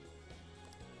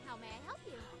 How may I help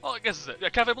you? Oh, I guess that's it. Yeah,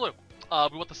 Cafe Blue.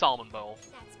 We want the salmon bowl.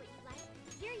 That's what you like.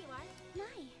 Here you are.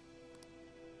 My.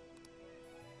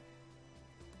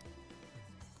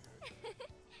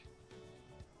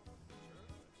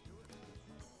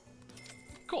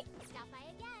 Cool. Stop by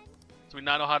again. So we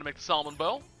now know how to make the salmon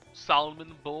bowl.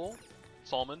 Salmon bowl.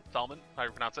 Salmon. How do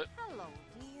you pronounce it? Hello,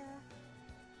 dear.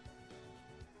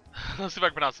 Let's see if I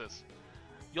can pronounce this.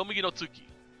 Yomigi no Tsuki.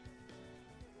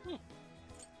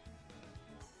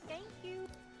 Thank you.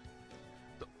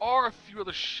 There are a few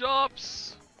other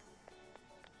shops.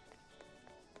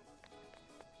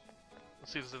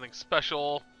 Let's see if there's anything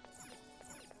special.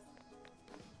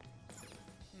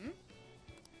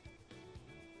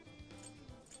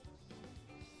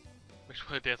 Make sure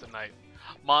we dance at night.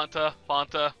 Manta,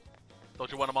 Fanta.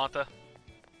 Don't you want a Manta?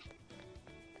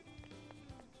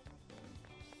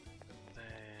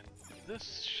 Then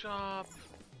this shop.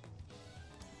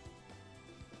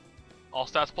 All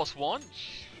stats +1.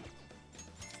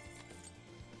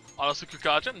 Auto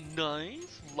Sukukaja,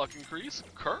 nice. Luck increase.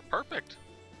 Perfect.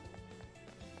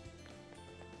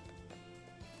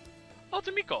 Oh, it's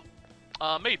a Miko.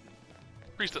 Maiden.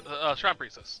 Priestess, Shrine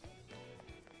Priestess.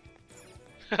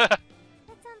 That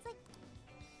sounds like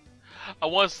I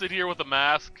want to sit here with a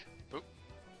mask. Oop.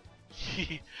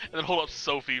 and then hold up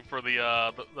Sophie for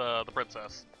the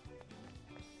princess.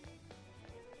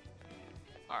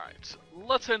 Alright,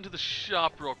 let's head into the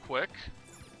shop real quick.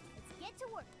 Let's get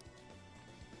to work.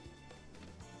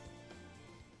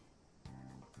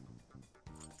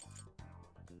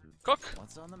 Cook!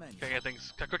 What's on the menu? Can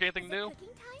I cook anything new? Cooking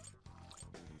time?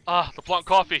 Ah, the Blanc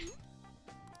coffee.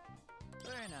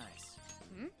 Very nice.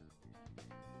 Ooh.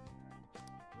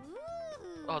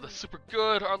 Oh, that's super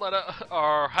good.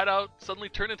 Our hideout suddenly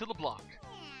turned into the Blanc.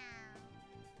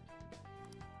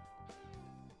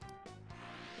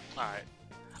 Alright.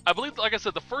 I believe, like I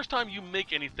said, the first time you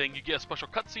make anything, you get a special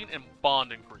cutscene and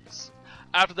bond increase.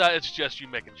 After that, it's just you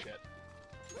making shit.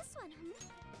 This one,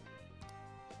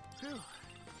 Phew.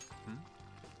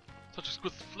 Such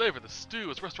exquisite flavor, the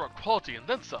stew is restaurant quality and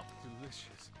then some.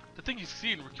 Delicious. The thing you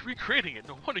see in recreating it,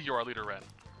 no wonder you're our leader, Ren.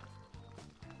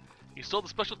 You stole the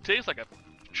special taste like a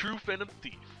true Phantom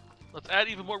Thief. Let's add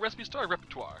even more recipes to our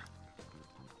repertoire.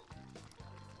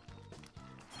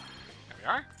 There we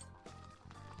are.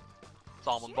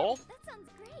 Salmon bowl. That sounds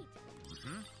great.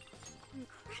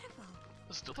 Incredible.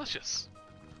 This is delicious.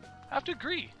 I have to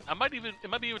agree. It might be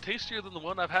even tastier than the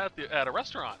one I've had at a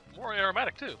restaurant. More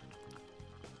aromatic too.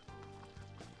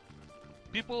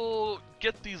 People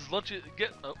get these lunches.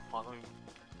 Oh, hold on,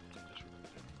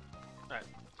 Alright.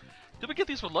 People get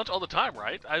these for lunch all the time,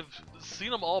 right? I've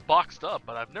seen them all boxed up,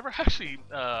 but I've never actually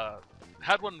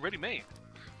had one ready made.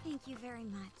 Thank you very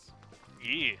much.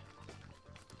 Yeah.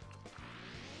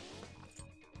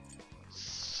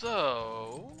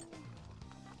 So,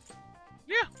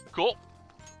 yeah, cool.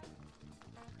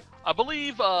 I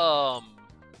believe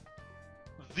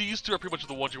these two are pretty much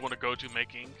the ones you want to go to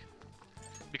making,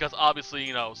 because obviously,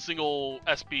 you know, single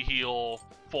SP heal,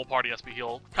 full party SP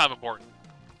heal, kind of important.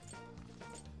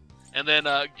 And then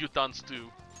Gyutan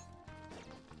stew.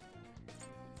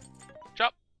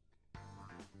 Chop.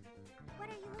 What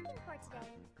are you looking for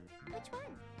today? Which one?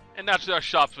 And naturally, our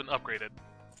shop's been upgraded.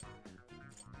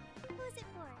 Who's it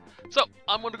for? So,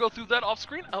 I'm going to go through that off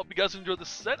screen. I hope you guys enjoyed this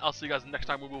set. I'll see you guys next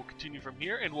time when we'll continue from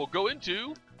here, and we'll go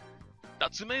into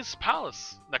Natsume's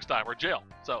palace next time, or jail.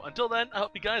 So, until then, I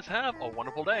hope you guys have a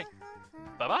wonderful day.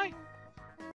 Bye-bye.